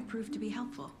 This could prove to be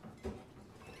helpful.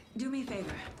 Do me a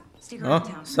favor. Stick Oh, around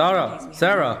town. Sarah,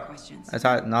 Sarah. It's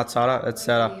not Sarah. It's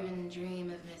Sarah. Even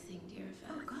dream of missing dear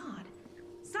friends. Oh God.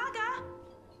 Saga!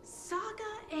 Saga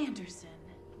Anderson.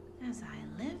 As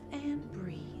I live and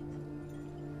breathe.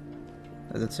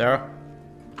 Is it Sarah?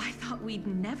 I thought we'd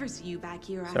never see you back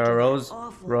here after Sarah that Rose.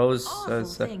 awful, Rose. awful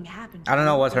thing happened to I don't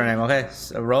know you. what's her name. Okay,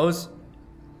 Rose.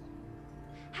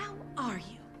 How are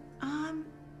you? I'm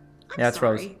Yeah, it's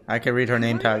Rose. sorry. I can read her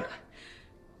name tag.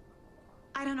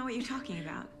 I don't know what you're talking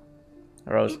about.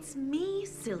 Rose. It's me,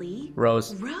 silly.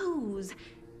 Rose. Rose.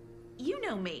 You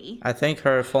know me. I think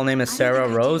her full name is Sarah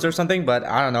Rose or something, but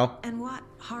I don't know. And what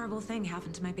horrible thing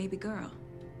happened to my baby girl?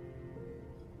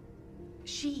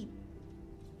 She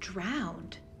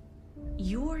drowned.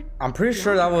 You're I'm pretty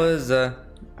sure that was.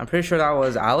 I'm pretty sure that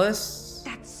was Alice.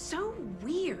 That's so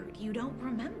weird. You don't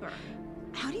remember.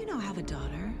 How do you know I have a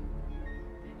daughter?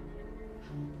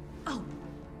 Oh,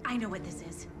 I know what this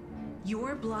is.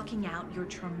 You're blocking out your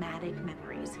traumatic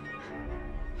memories.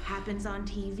 Happens on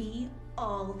TV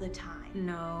all the time.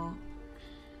 No.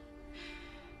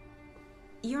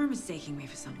 You're mistaking me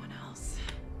for someone else.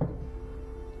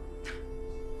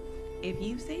 If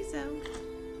you say so.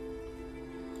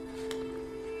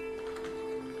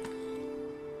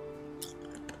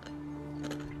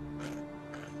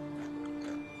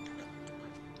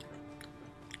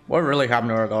 What really happened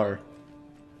to our daughter?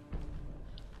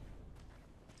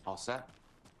 All set?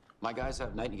 My guys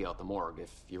have Nightingale at the morgue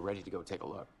if you're ready to go take a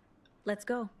look. Let's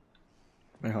go.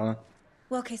 Wait, hold on.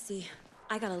 Well, Casey,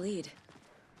 I got a lead.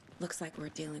 Looks like we're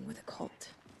dealing with a cult.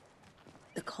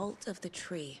 The cult of the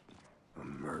tree. A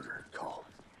murder cult.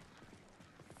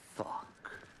 Fuck.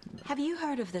 Have you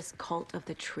heard of this cult of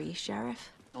the tree,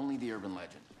 Sheriff? Only the urban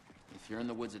legend. If you're in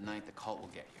the woods at night, the cult will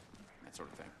get you. That sort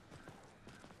of thing.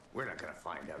 We're not gonna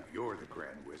find out you're the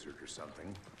Grand Wizard or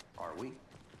something, are we?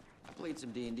 I played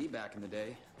some D&D back in the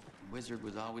day. Wizard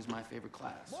was always my favorite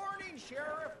class. Morning,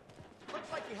 Sheriff.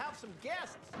 Looks like you have some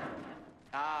guests.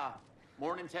 Ah,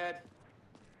 morning, Ted.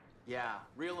 Yeah,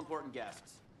 real important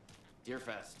guests.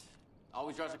 Deerfest.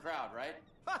 Always draws a crowd, right?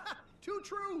 Too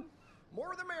true.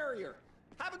 More the merrier.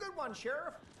 Have a good one,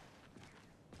 Sheriff.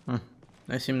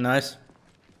 They seem nice.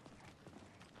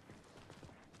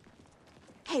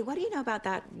 Hey, what do you know about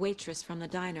that waitress from the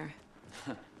diner?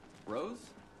 Rose?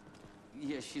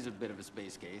 Yeah, she's a bit of a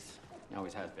space case.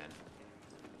 Always has been.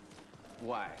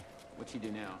 Why? What'd she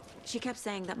do now? She kept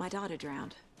saying that my daughter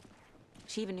drowned.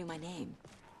 She even knew my name.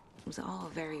 It was all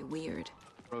very weird.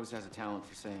 Rose has a talent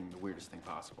for saying the weirdest thing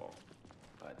possible.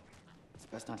 But it's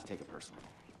best not to take it personally.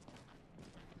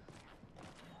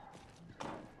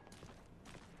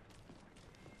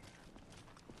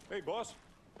 Hey, boss.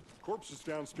 Corpse is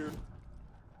downstairs.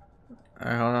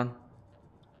 Alright, hold on.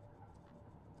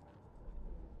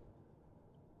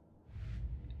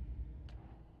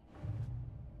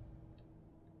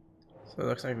 So it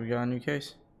looks like we got a new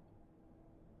case.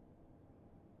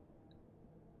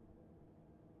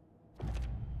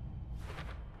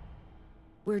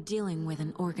 We're dealing with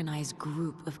an organized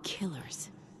group of killers,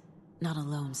 not a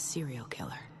lone serial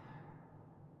killer.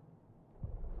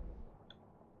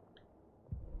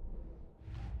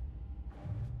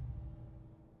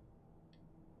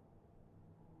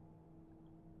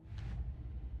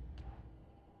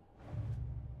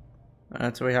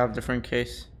 Alright, so we have different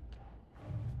case.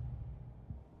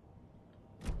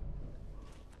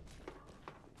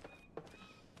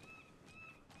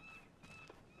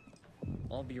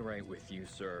 I'll be right with you,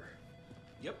 sir.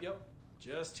 Yep.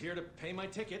 Just here to pay my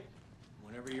ticket.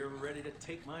 Whenever you're ready to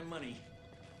take my money.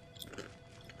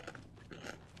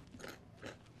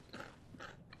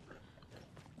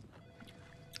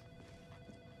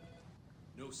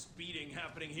 No speeding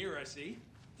happening here, I see.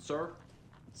 Sir,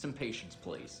 some patience,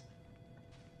 please.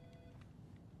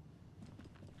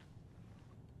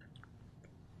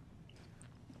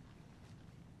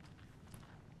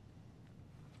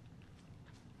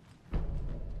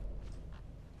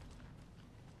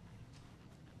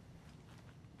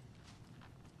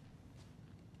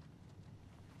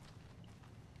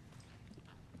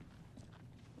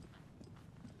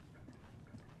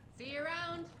 See you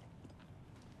around.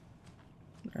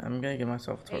 I'm gonna give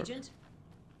myself a torch. Agent?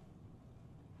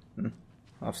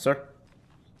 Officer?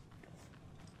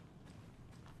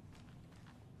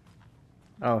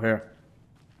 Oh, here.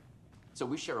 So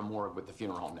we share a morgue with the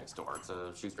funeral home next door. It's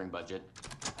a shoestring budget.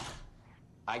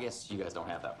 I guess you guys don't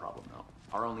have that problem, though.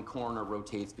 Our only coroner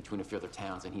rotates between a few other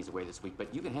towns, and he's away this week,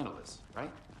 but you can handle this,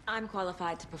 right? I'm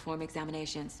qualified to perform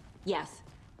examinations. Yes.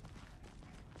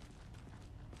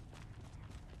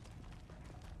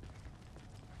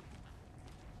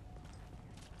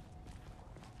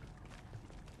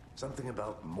 Something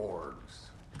about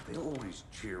morgues. They always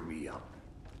cheer me up.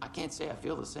 I can't say I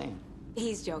feel the same.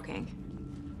 He's joking.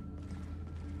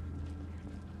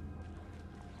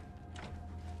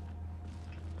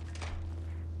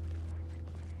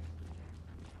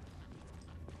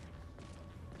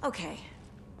 Okay.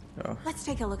 Oh. Let's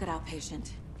take a look at our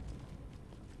patient.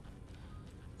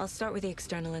 I'll start with the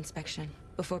external inspection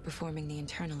before performing the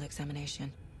internal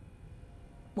examination.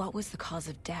 What was the cause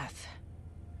of death?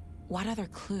 What other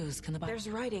clues can the body... There's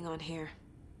writing on here.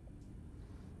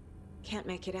 Can't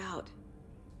make it out.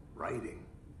 Writing?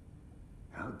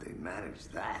 How'd they manage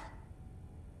that?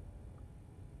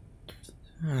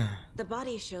 The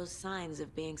body shows signs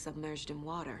of being submerged in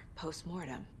water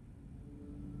post-mortem.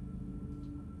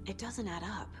 It doesn't add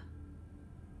up.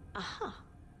 Aha.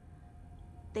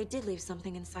 They did leave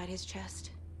something inside his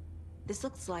chest. This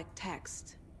looks like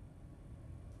text.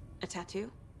 A tattoo?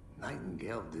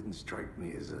 Nightingale didn't strike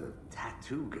me as a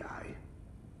tattoo guy.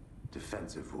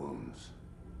 Defensive wounds.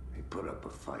 He put up a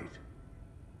fight.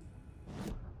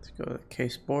 Let's go to the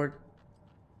case board.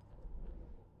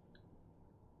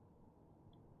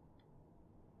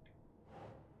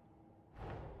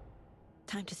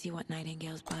 Time to see what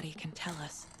Nightingale's body can tell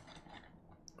us.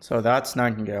 So that's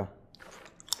Nightingale.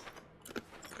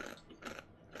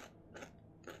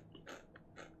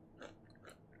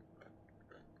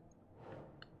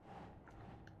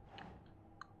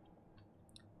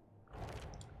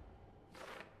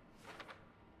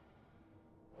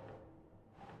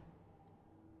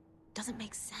 Doesn't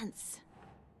make sense.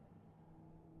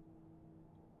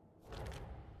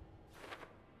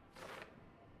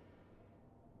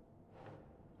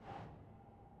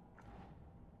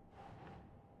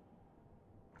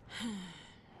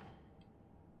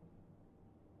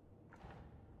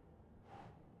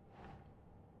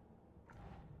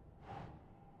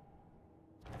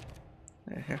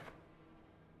 Right here.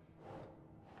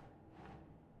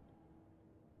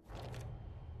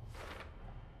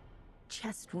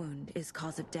 Chest wound is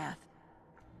cause of death,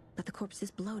 but the corpse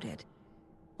is bloated,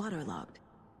 waterlogged.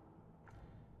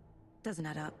 Doesn't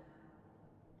add up.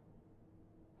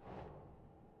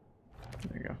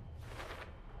 There you go.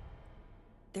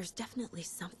 There's definitely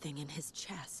something in his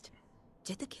chest.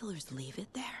 Did the killers leave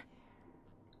it there?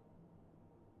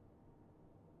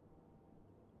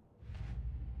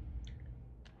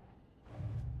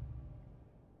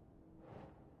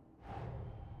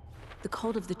 The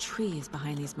cult of the tree is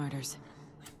behind these murders.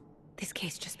 This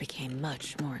case just became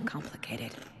much more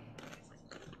complicated.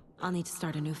 I'll need to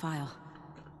start a new file.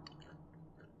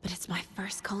 But it's my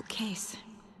first cult case.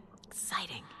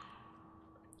 Exciting.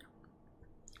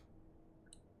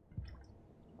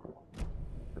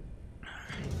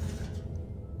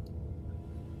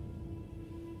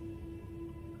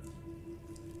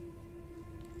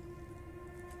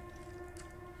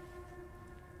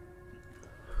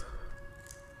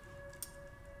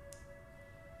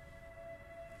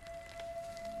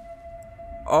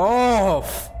 Oh,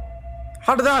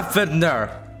 how did that fit in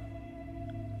there?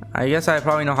 I guess I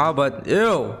probably know how, but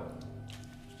ew.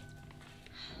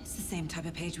 It's the same type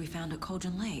of page we found at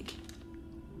Cauldron Lake.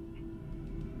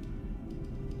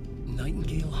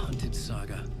 Nightingale hunted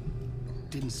Saga.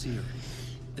 Didn't see her.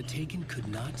 The Taken could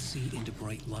not see into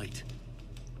bright light.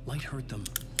 Light hurt them,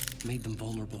 made them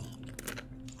vulnerable.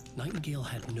 Nightingale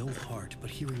had no heart, but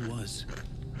here he was,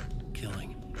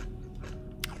 killing.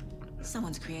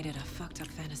 Someone's created a fucked up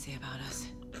fantasy about us.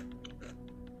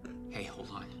 Hey, hold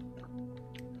on.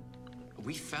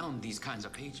 We found these kinds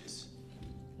of pages.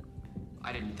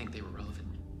 I didn't think they were relevant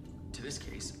to this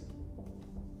case.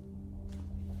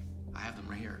 I have them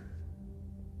right here.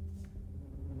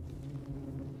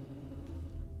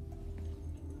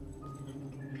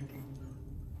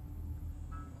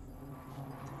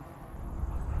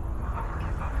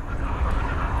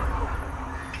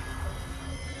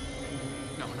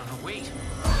 No, wait.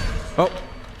 Oh.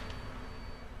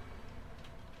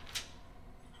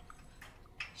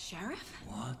 Sheriff?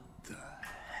 What the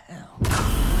hell?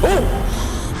 Oh!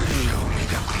 Show me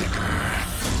the clicker.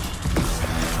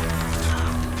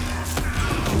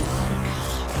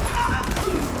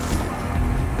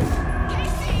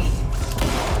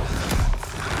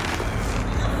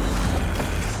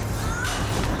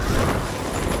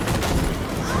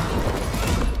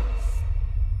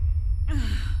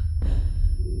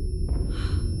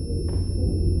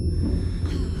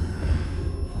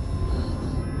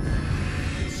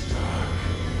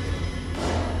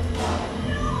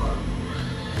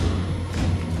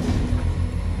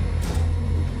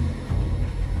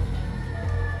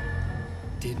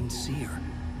 Didn't see her.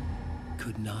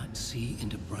 Could not see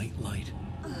into bright light.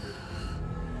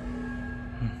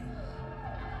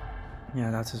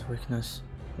 Yeah, that's his weakness.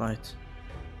 Light.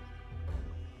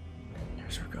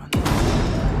 Here's her gun.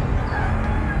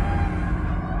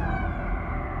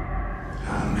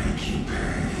 I'll make you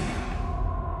pay.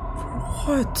 For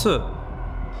what?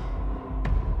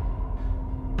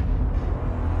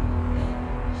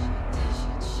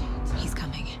 He's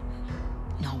coming.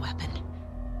 No weapon.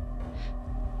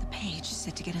 The page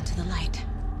said to get into the light.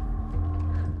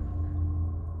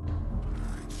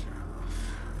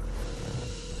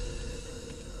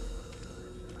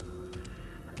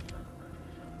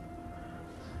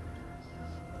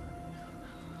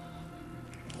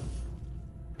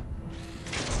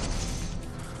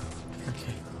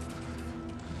 Okay.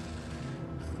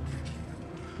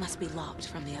 Must be locked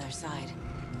from the other side.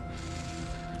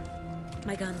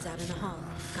 My gun's out in the hall.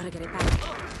 Gotta get it back.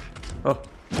 Oh.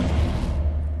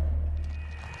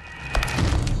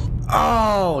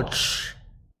 Ouch!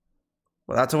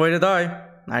 Well, that's a way to die,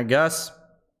 I guess.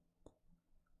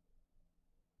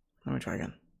 Let me try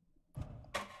again.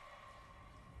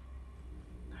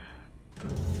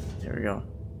 Here we go.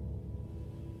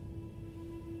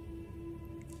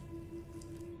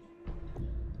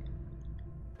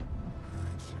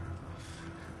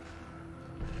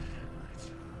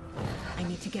 I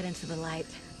need to get into the light.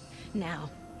 Now.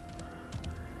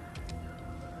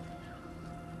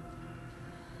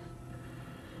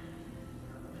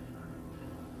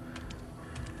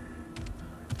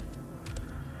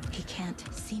 He can't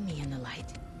see me in the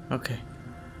light. Okay.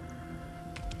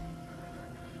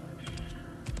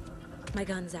 My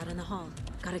gun's out in the hall.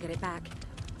 Gotta get it back.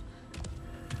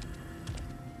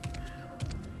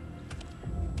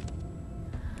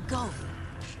 Go!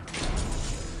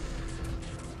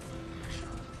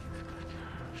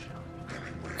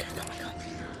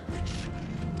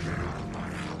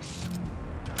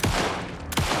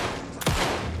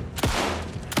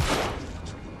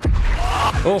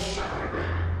 Oh.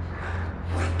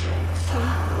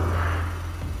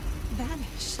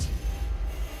 Vanished.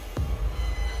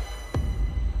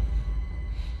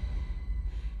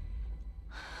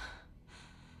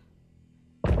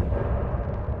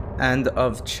 End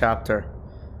of chapter.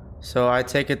 So I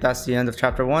take it that's the end of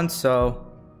chapter 1. So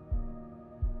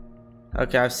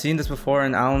okay, I've seen this before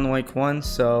in Alan Wake 1,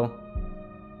 so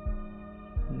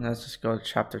let's just go to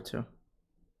chapter 2.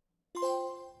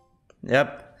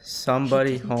 Yep,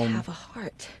 somebody he didn't home. have a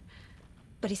heart,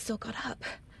 but he still got up.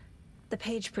 The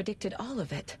page predicted all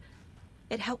of it.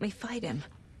 It helped me fight him.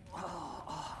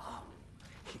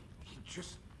 He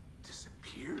just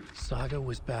disappeared. Saga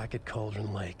was back at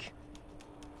Cauldron Lake.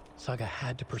 Saga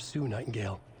had to pursue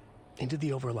Nightingale into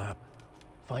the overlap.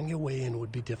 Finding a way in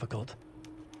would be difficult.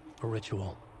 A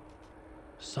ritual.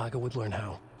 Saga would learn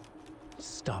how.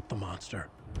 Stop the monster.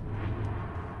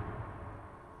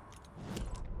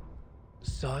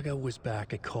 Saga was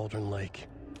back at Cauldron Lake.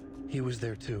 He was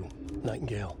there too.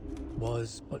 Nightingale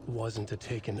was, but wasn't a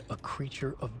Taken, a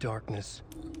creature of darkness.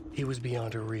 He was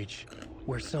beyond her reach,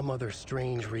 where some other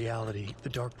strange reality, the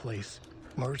Dark Place,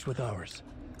 merged with ours.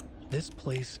 This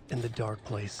place and the Dark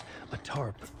Place, a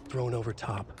tarp thrown over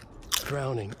top,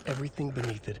 drowning everything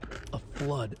beneath it, a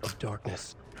flood of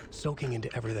darkness, soaking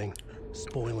into everything,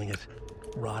 spoiling it,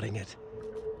 rotting it.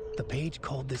 The page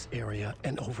called this area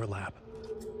an overlap.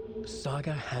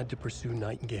 Saga had to pursue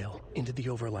Nightingale into the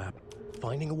overlap.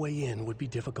 Finding a way in would be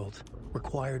difficult,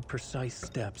 required precise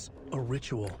steps, a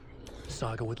ritual.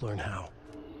 Saga would learn how.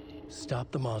 Stop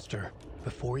the monster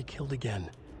before he killed again.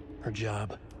 Her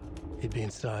job, he'd be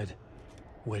inside,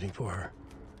 waiting for her.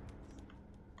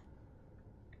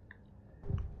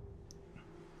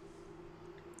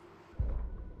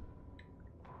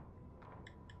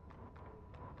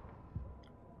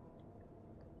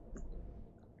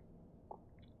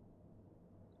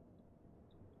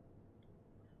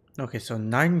 Okay, so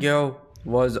Nightingale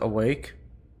was awake.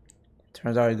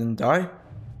 Turns out he didn't die.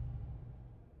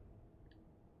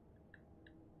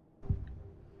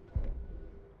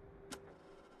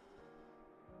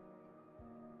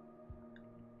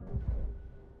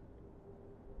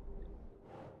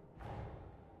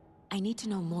 I need to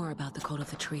know more about the Code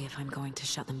of the Tree if I'm going to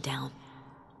shut them down.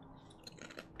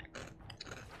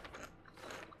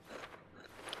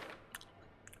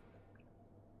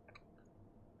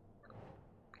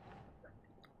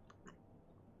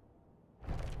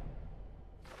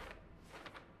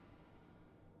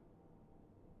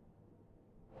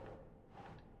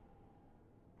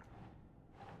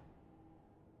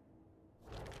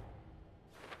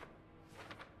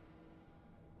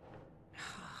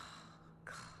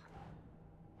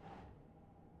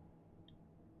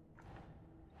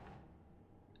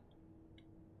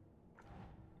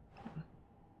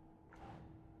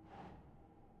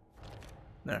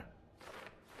 There.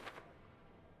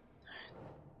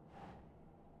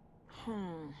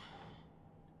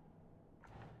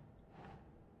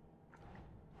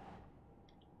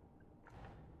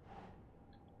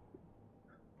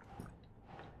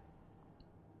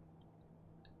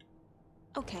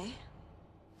 Okay.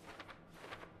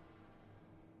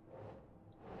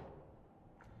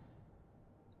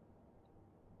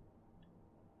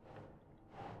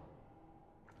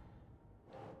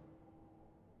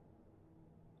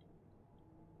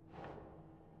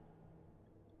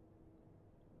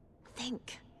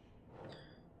 Think.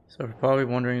 So you're probably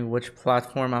wondering which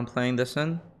platform I'm playing this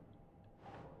in.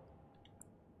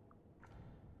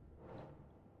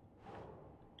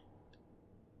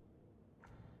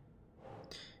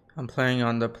 I'm playing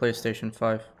on the PlayStation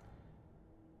 5.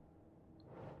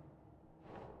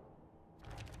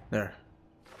 There.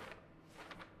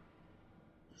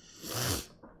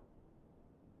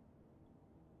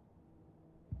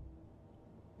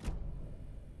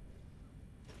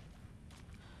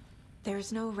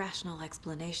 There's no rational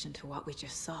explanation to what we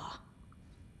just saw.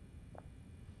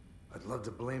 I'd love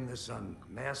to blame this on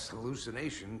mass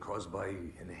hallucination caused by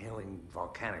inhaling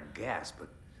volcanic gas, but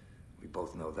we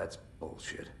both know that's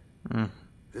bullshit.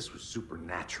 This was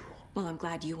supernatural. Well, I'm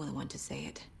glad you were the one to say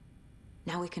it.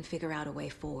 Now we can figure out a way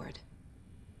forward.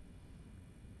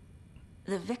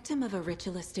 The victim of a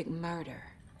ritualistic murder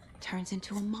turns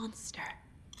into a monster.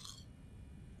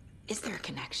 Is there a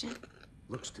connection?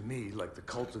 Looks to me like the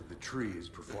cult of the tree is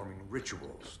performing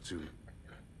rituals to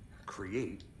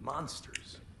create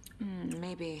monsters.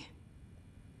 Maybe.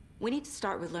 We need to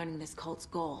start with learning this cult's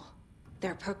goal.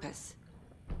 Their purpose.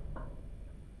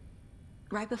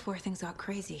 Right before things got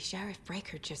crazy, Sheriff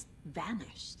Breaker just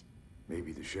vanished.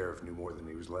 Maybe the sheriff knew more than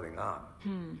he was letting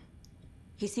on.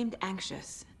 He seemed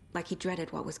anxious, like he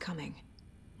dreaded what was coming.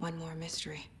 One more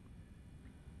mystery.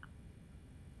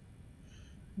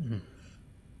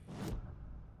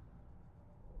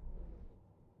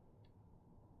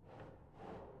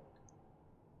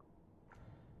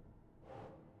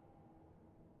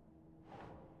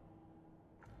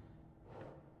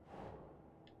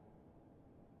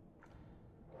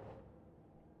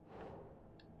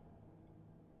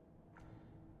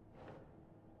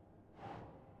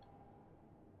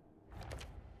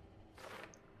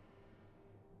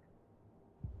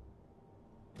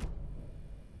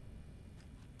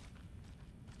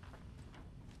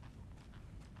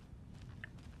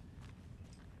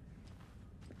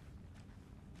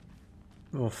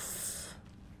 Oof.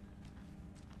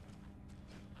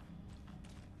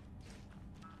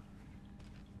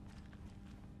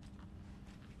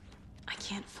 I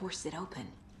can't force it open.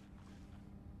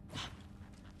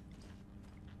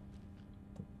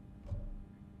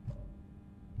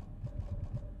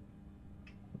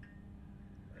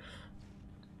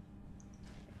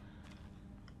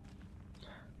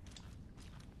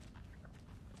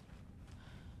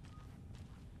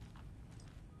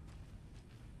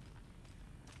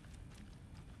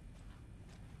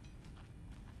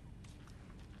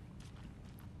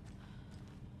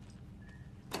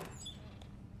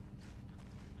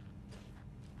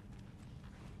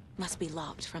 Must be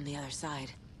locked from the other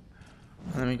side.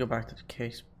 Let me go back to the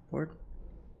case board.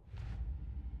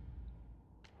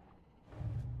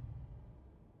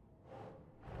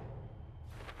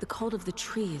 The cult of the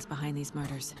tree is behind these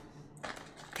murders.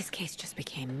 This case just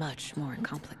became much more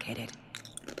complicated.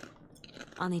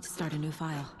 I'll need to start a new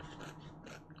file.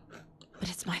 But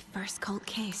it's my first cult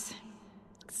case.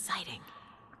 Exciting.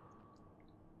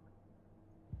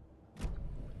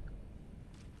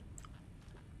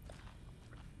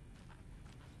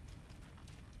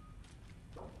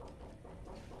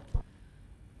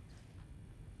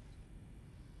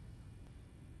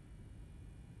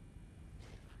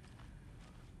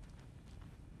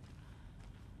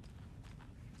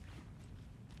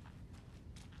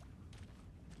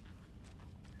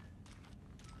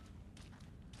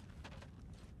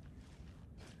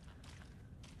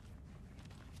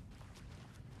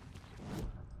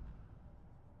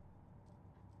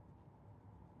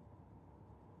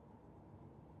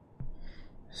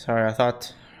 Sorry, I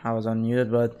thought I was unmuted,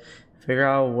 but figure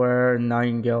out where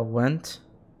Nightingale went.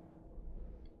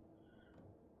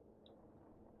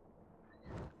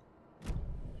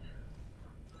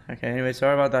 Okay, anyway,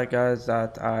 sorry about that, guys,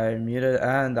 that I muted,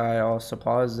 and I also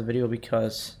paused the video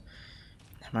because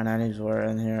my nannies were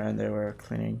in here and they were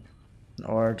cleaning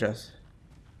or just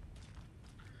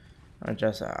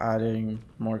adding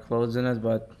more clothes in it.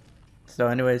 But so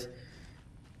anyways,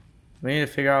 we need to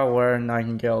figure out where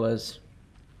Nightingale is.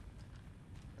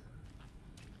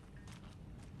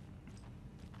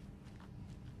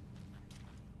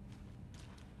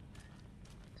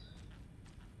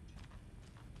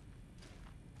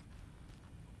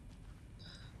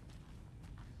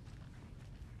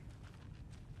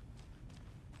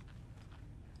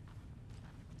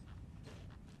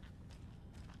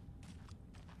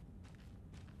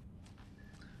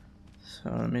 So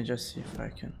let me just see if I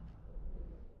can.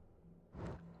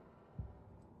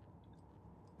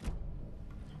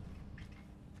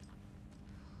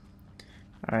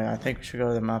 Alright, I think we should go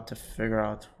to the map to figure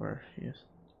out where he is.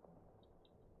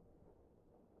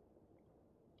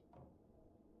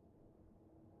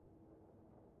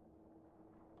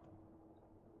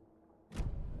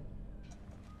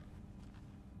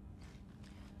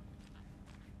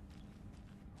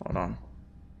 Hold on.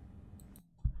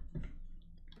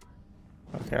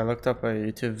 Okay, I looked up a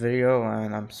YouTube video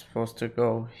and I'm supposed to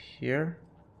go here.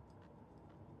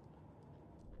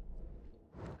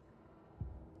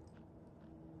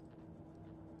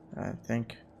 I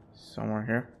think somewhere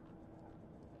here.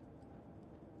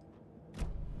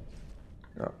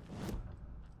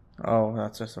 Oh,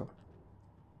 that's just a...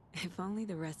 If only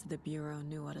the rest of the Bureau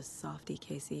knew what a softy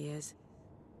Casey is.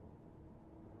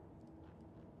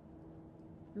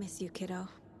 Miss you, kiddo.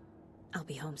 I'll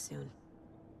be home soon.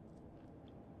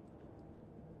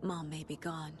 Mom may be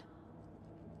gone,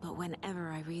 but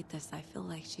whenever I read this, I feel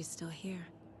like she's still here.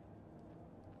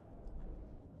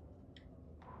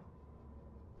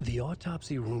 The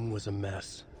autopsy room was a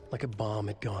mess, like a bomb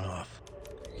had gone off.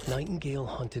 Nightingale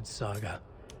hunted Saga.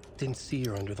 Didn't see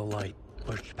her under the light,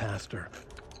 pushed past her.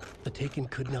 The Taken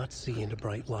could not see into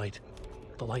bright light.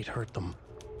 The light hurt them,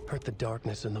 hurt the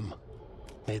darkness in them,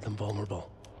 made them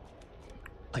vulnerable.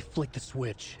 I flick the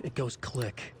switch, it goes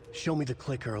click. Show me the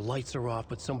clicker, lights are off,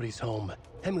 but somebody's home.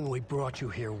 Hemingway brought you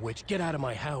here, witch. Get out of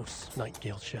my house,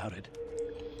 Nightingale shouted.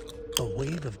 A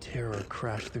wave of terror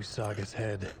crashed through Saga's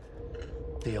head.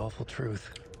 The awful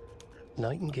truth.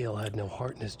 Nightingale had no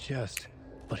heart in his chest,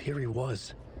 But here he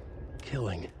was,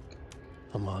 killing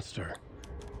a monster.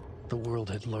 The world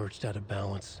had lurched out of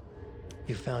balance.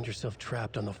 You found yourself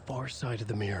trapped on the far side of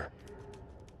the mirror.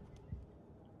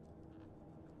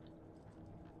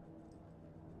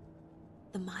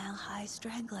 The Mile High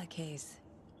Strangler case.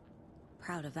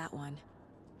 Proud of that one.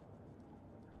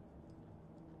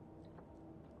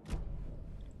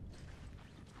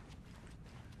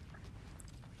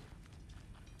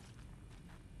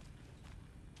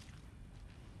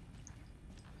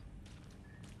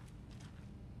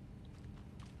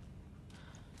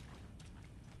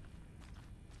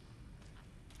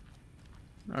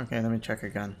 Okay, let me check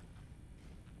again.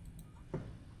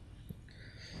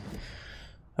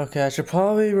 Okay, I should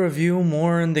probably review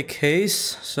more in the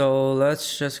case, so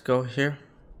let's just go here.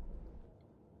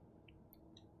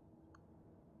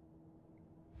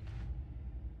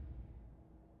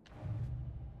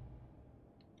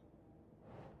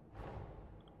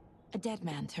 A dead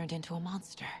man turned into a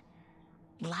monster.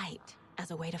 Light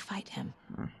as a way to fight him.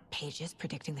 Pages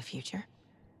predicting the future.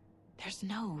 There's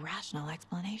no rational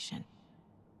explanation.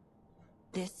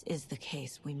 This is the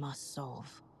case we must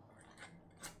solve.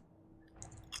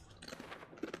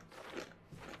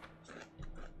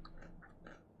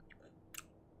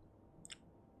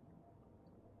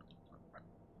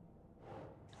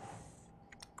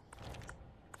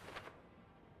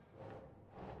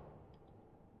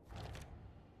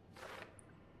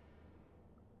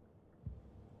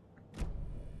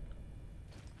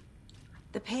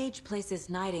 The page places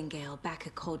Nightingale back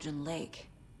at Cauldron Lake.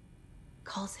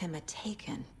 Calls him a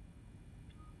Taken.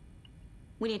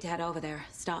 We need to head over there,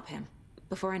 stop him,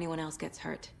 before anyone else gets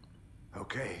hurt.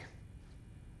 Okay.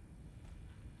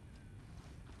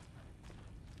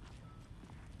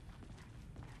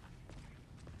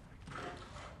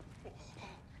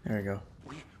 There we go.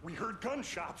 We heard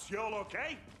gunshots. Y'all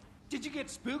okay? Did you get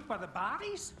spooked by the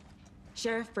bodies?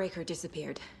 Sheriff Breaker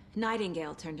disappeared.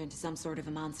 Nightingale turned into some sort of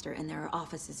a monster, and there are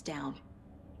offices down.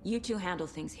 You two handle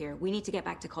things here. We need to get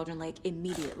back to Cauldron Lake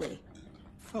immediately.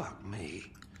 Fuck me.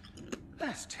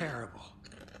 That's terrible.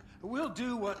 We'll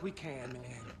do what we can,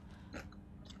 man.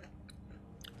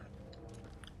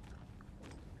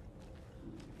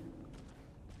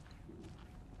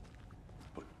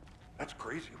 But that's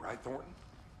crazy, right, Thornton?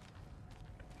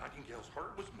 Nightingale's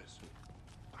heart was missing.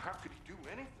 How could he do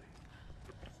anything?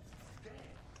 Dead.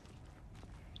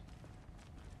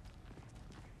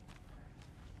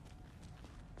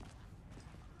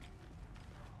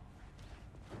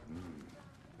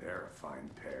 They're a fine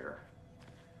pair.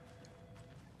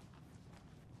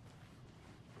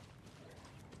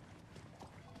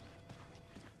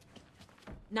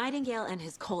 Nightingale and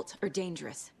his cult are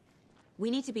dangerous. We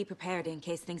need to be prepared in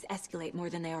case things escalate more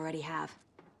than they already have.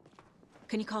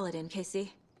 Can you call it in,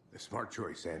 KC? A smart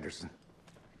choice, Anderson.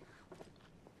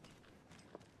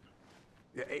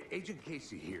 Yeah, Agent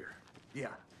Casey here. Yeah.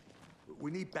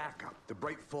 We need backup. The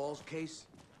Bright Falls case.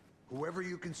 Whoever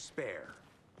you can spare.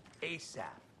 ASAP.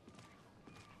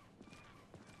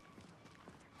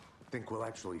 Think we'll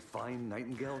actually find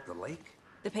Nightingale at the lake?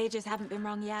 The pages haven't been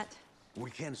wrong yet.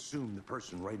 We can't assume the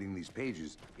person writing these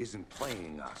pages isn't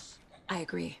playing us. I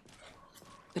agree.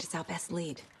 But it's our best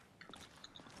lead.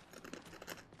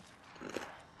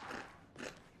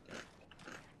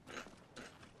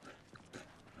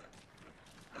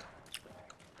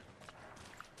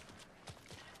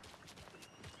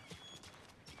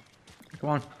 Come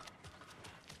on.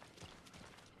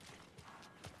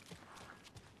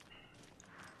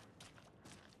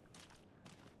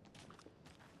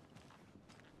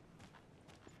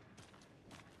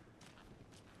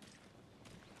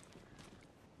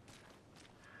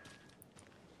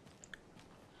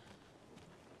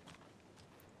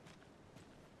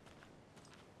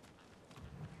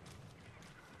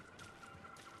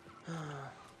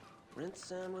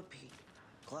 Rinse and repeat.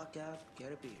 Clock out,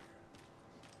 get a beer.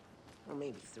 Or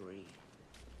maybe 3.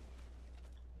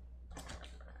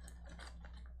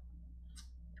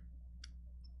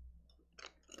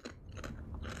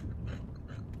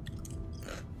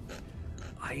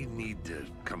 I need to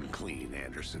come clean,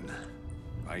 Anderson.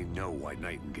 I know why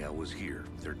Nightingale was here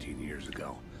 13 years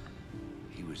ago.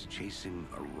 He was chasing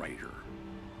a writer,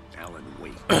 Alan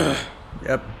Wake.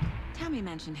 Yep. Tammy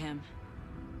mentioned him.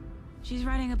 She's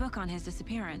writing a book on his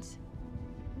disappearance.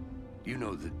 You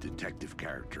know the detective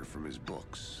character from his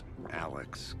books,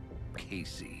 Alex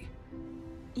Casey.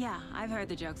 Yeah, I've heard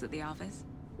the jokes at the office.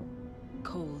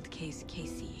 Cold case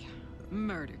Casey.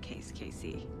 Murder case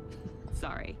Casey.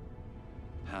 Sorry.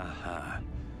 Haha.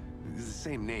 It's the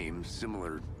same name,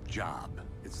 similar job.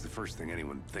 It's the first thing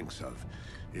anyone thinks of.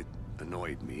 It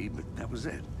annoyed me, but that was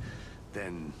it.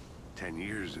 Then 10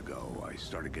 years ago, I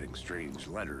started getting strange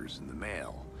letters in the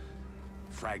mail.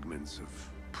 Fragments of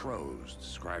prose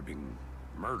describing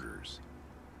murders.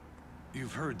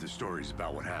 You've heard the stories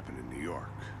about what happened in New York.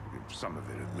 Some of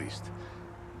it, at least.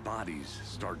 Bodies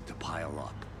started to pile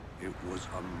up. It was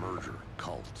a murder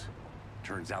cult.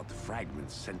 Turns out the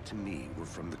fragments sent to me were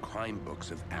from the crime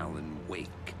books of Alan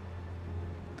Wake.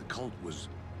 The cult was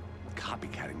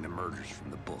copycatting the murders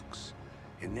from the books.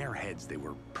 In their heads, they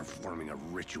were performing a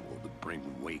ritual to bring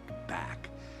Wake back.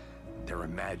 Their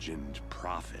imagined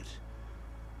prophet.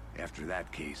 After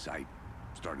that case, I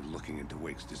started looking into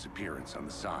Wake's disappearance on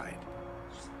the side.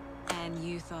 And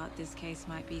you thought this case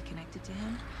might be connected to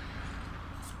him?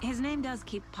 His name does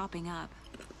keep popping up.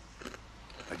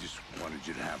 I just wanted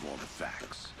you to have all the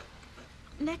facts.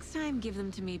 Next time, give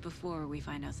them to me before we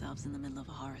find ourselves in the middle of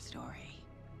a horror story.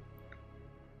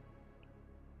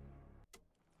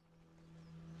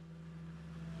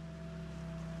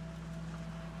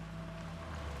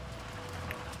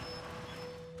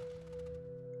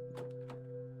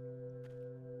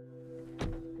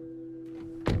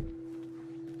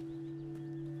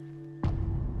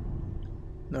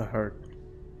 That hurt.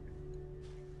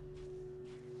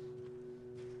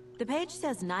 The page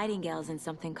says Nightingale's in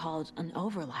something called an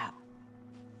overlap.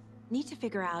 Need to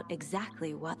figure out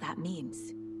exactly what that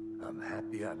means. I'm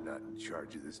happy I'm not in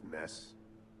charge of this mess.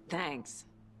 Thanks.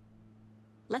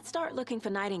 Let's start looking for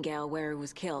Nightingale where he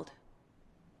was killed.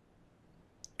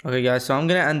 Okay guys, so I'm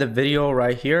gonna end the video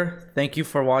right here. Thank you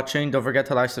for watching. Don't forget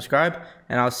to like, subscribe,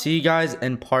 and I'll see you guys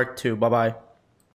in part 2. Bye bye.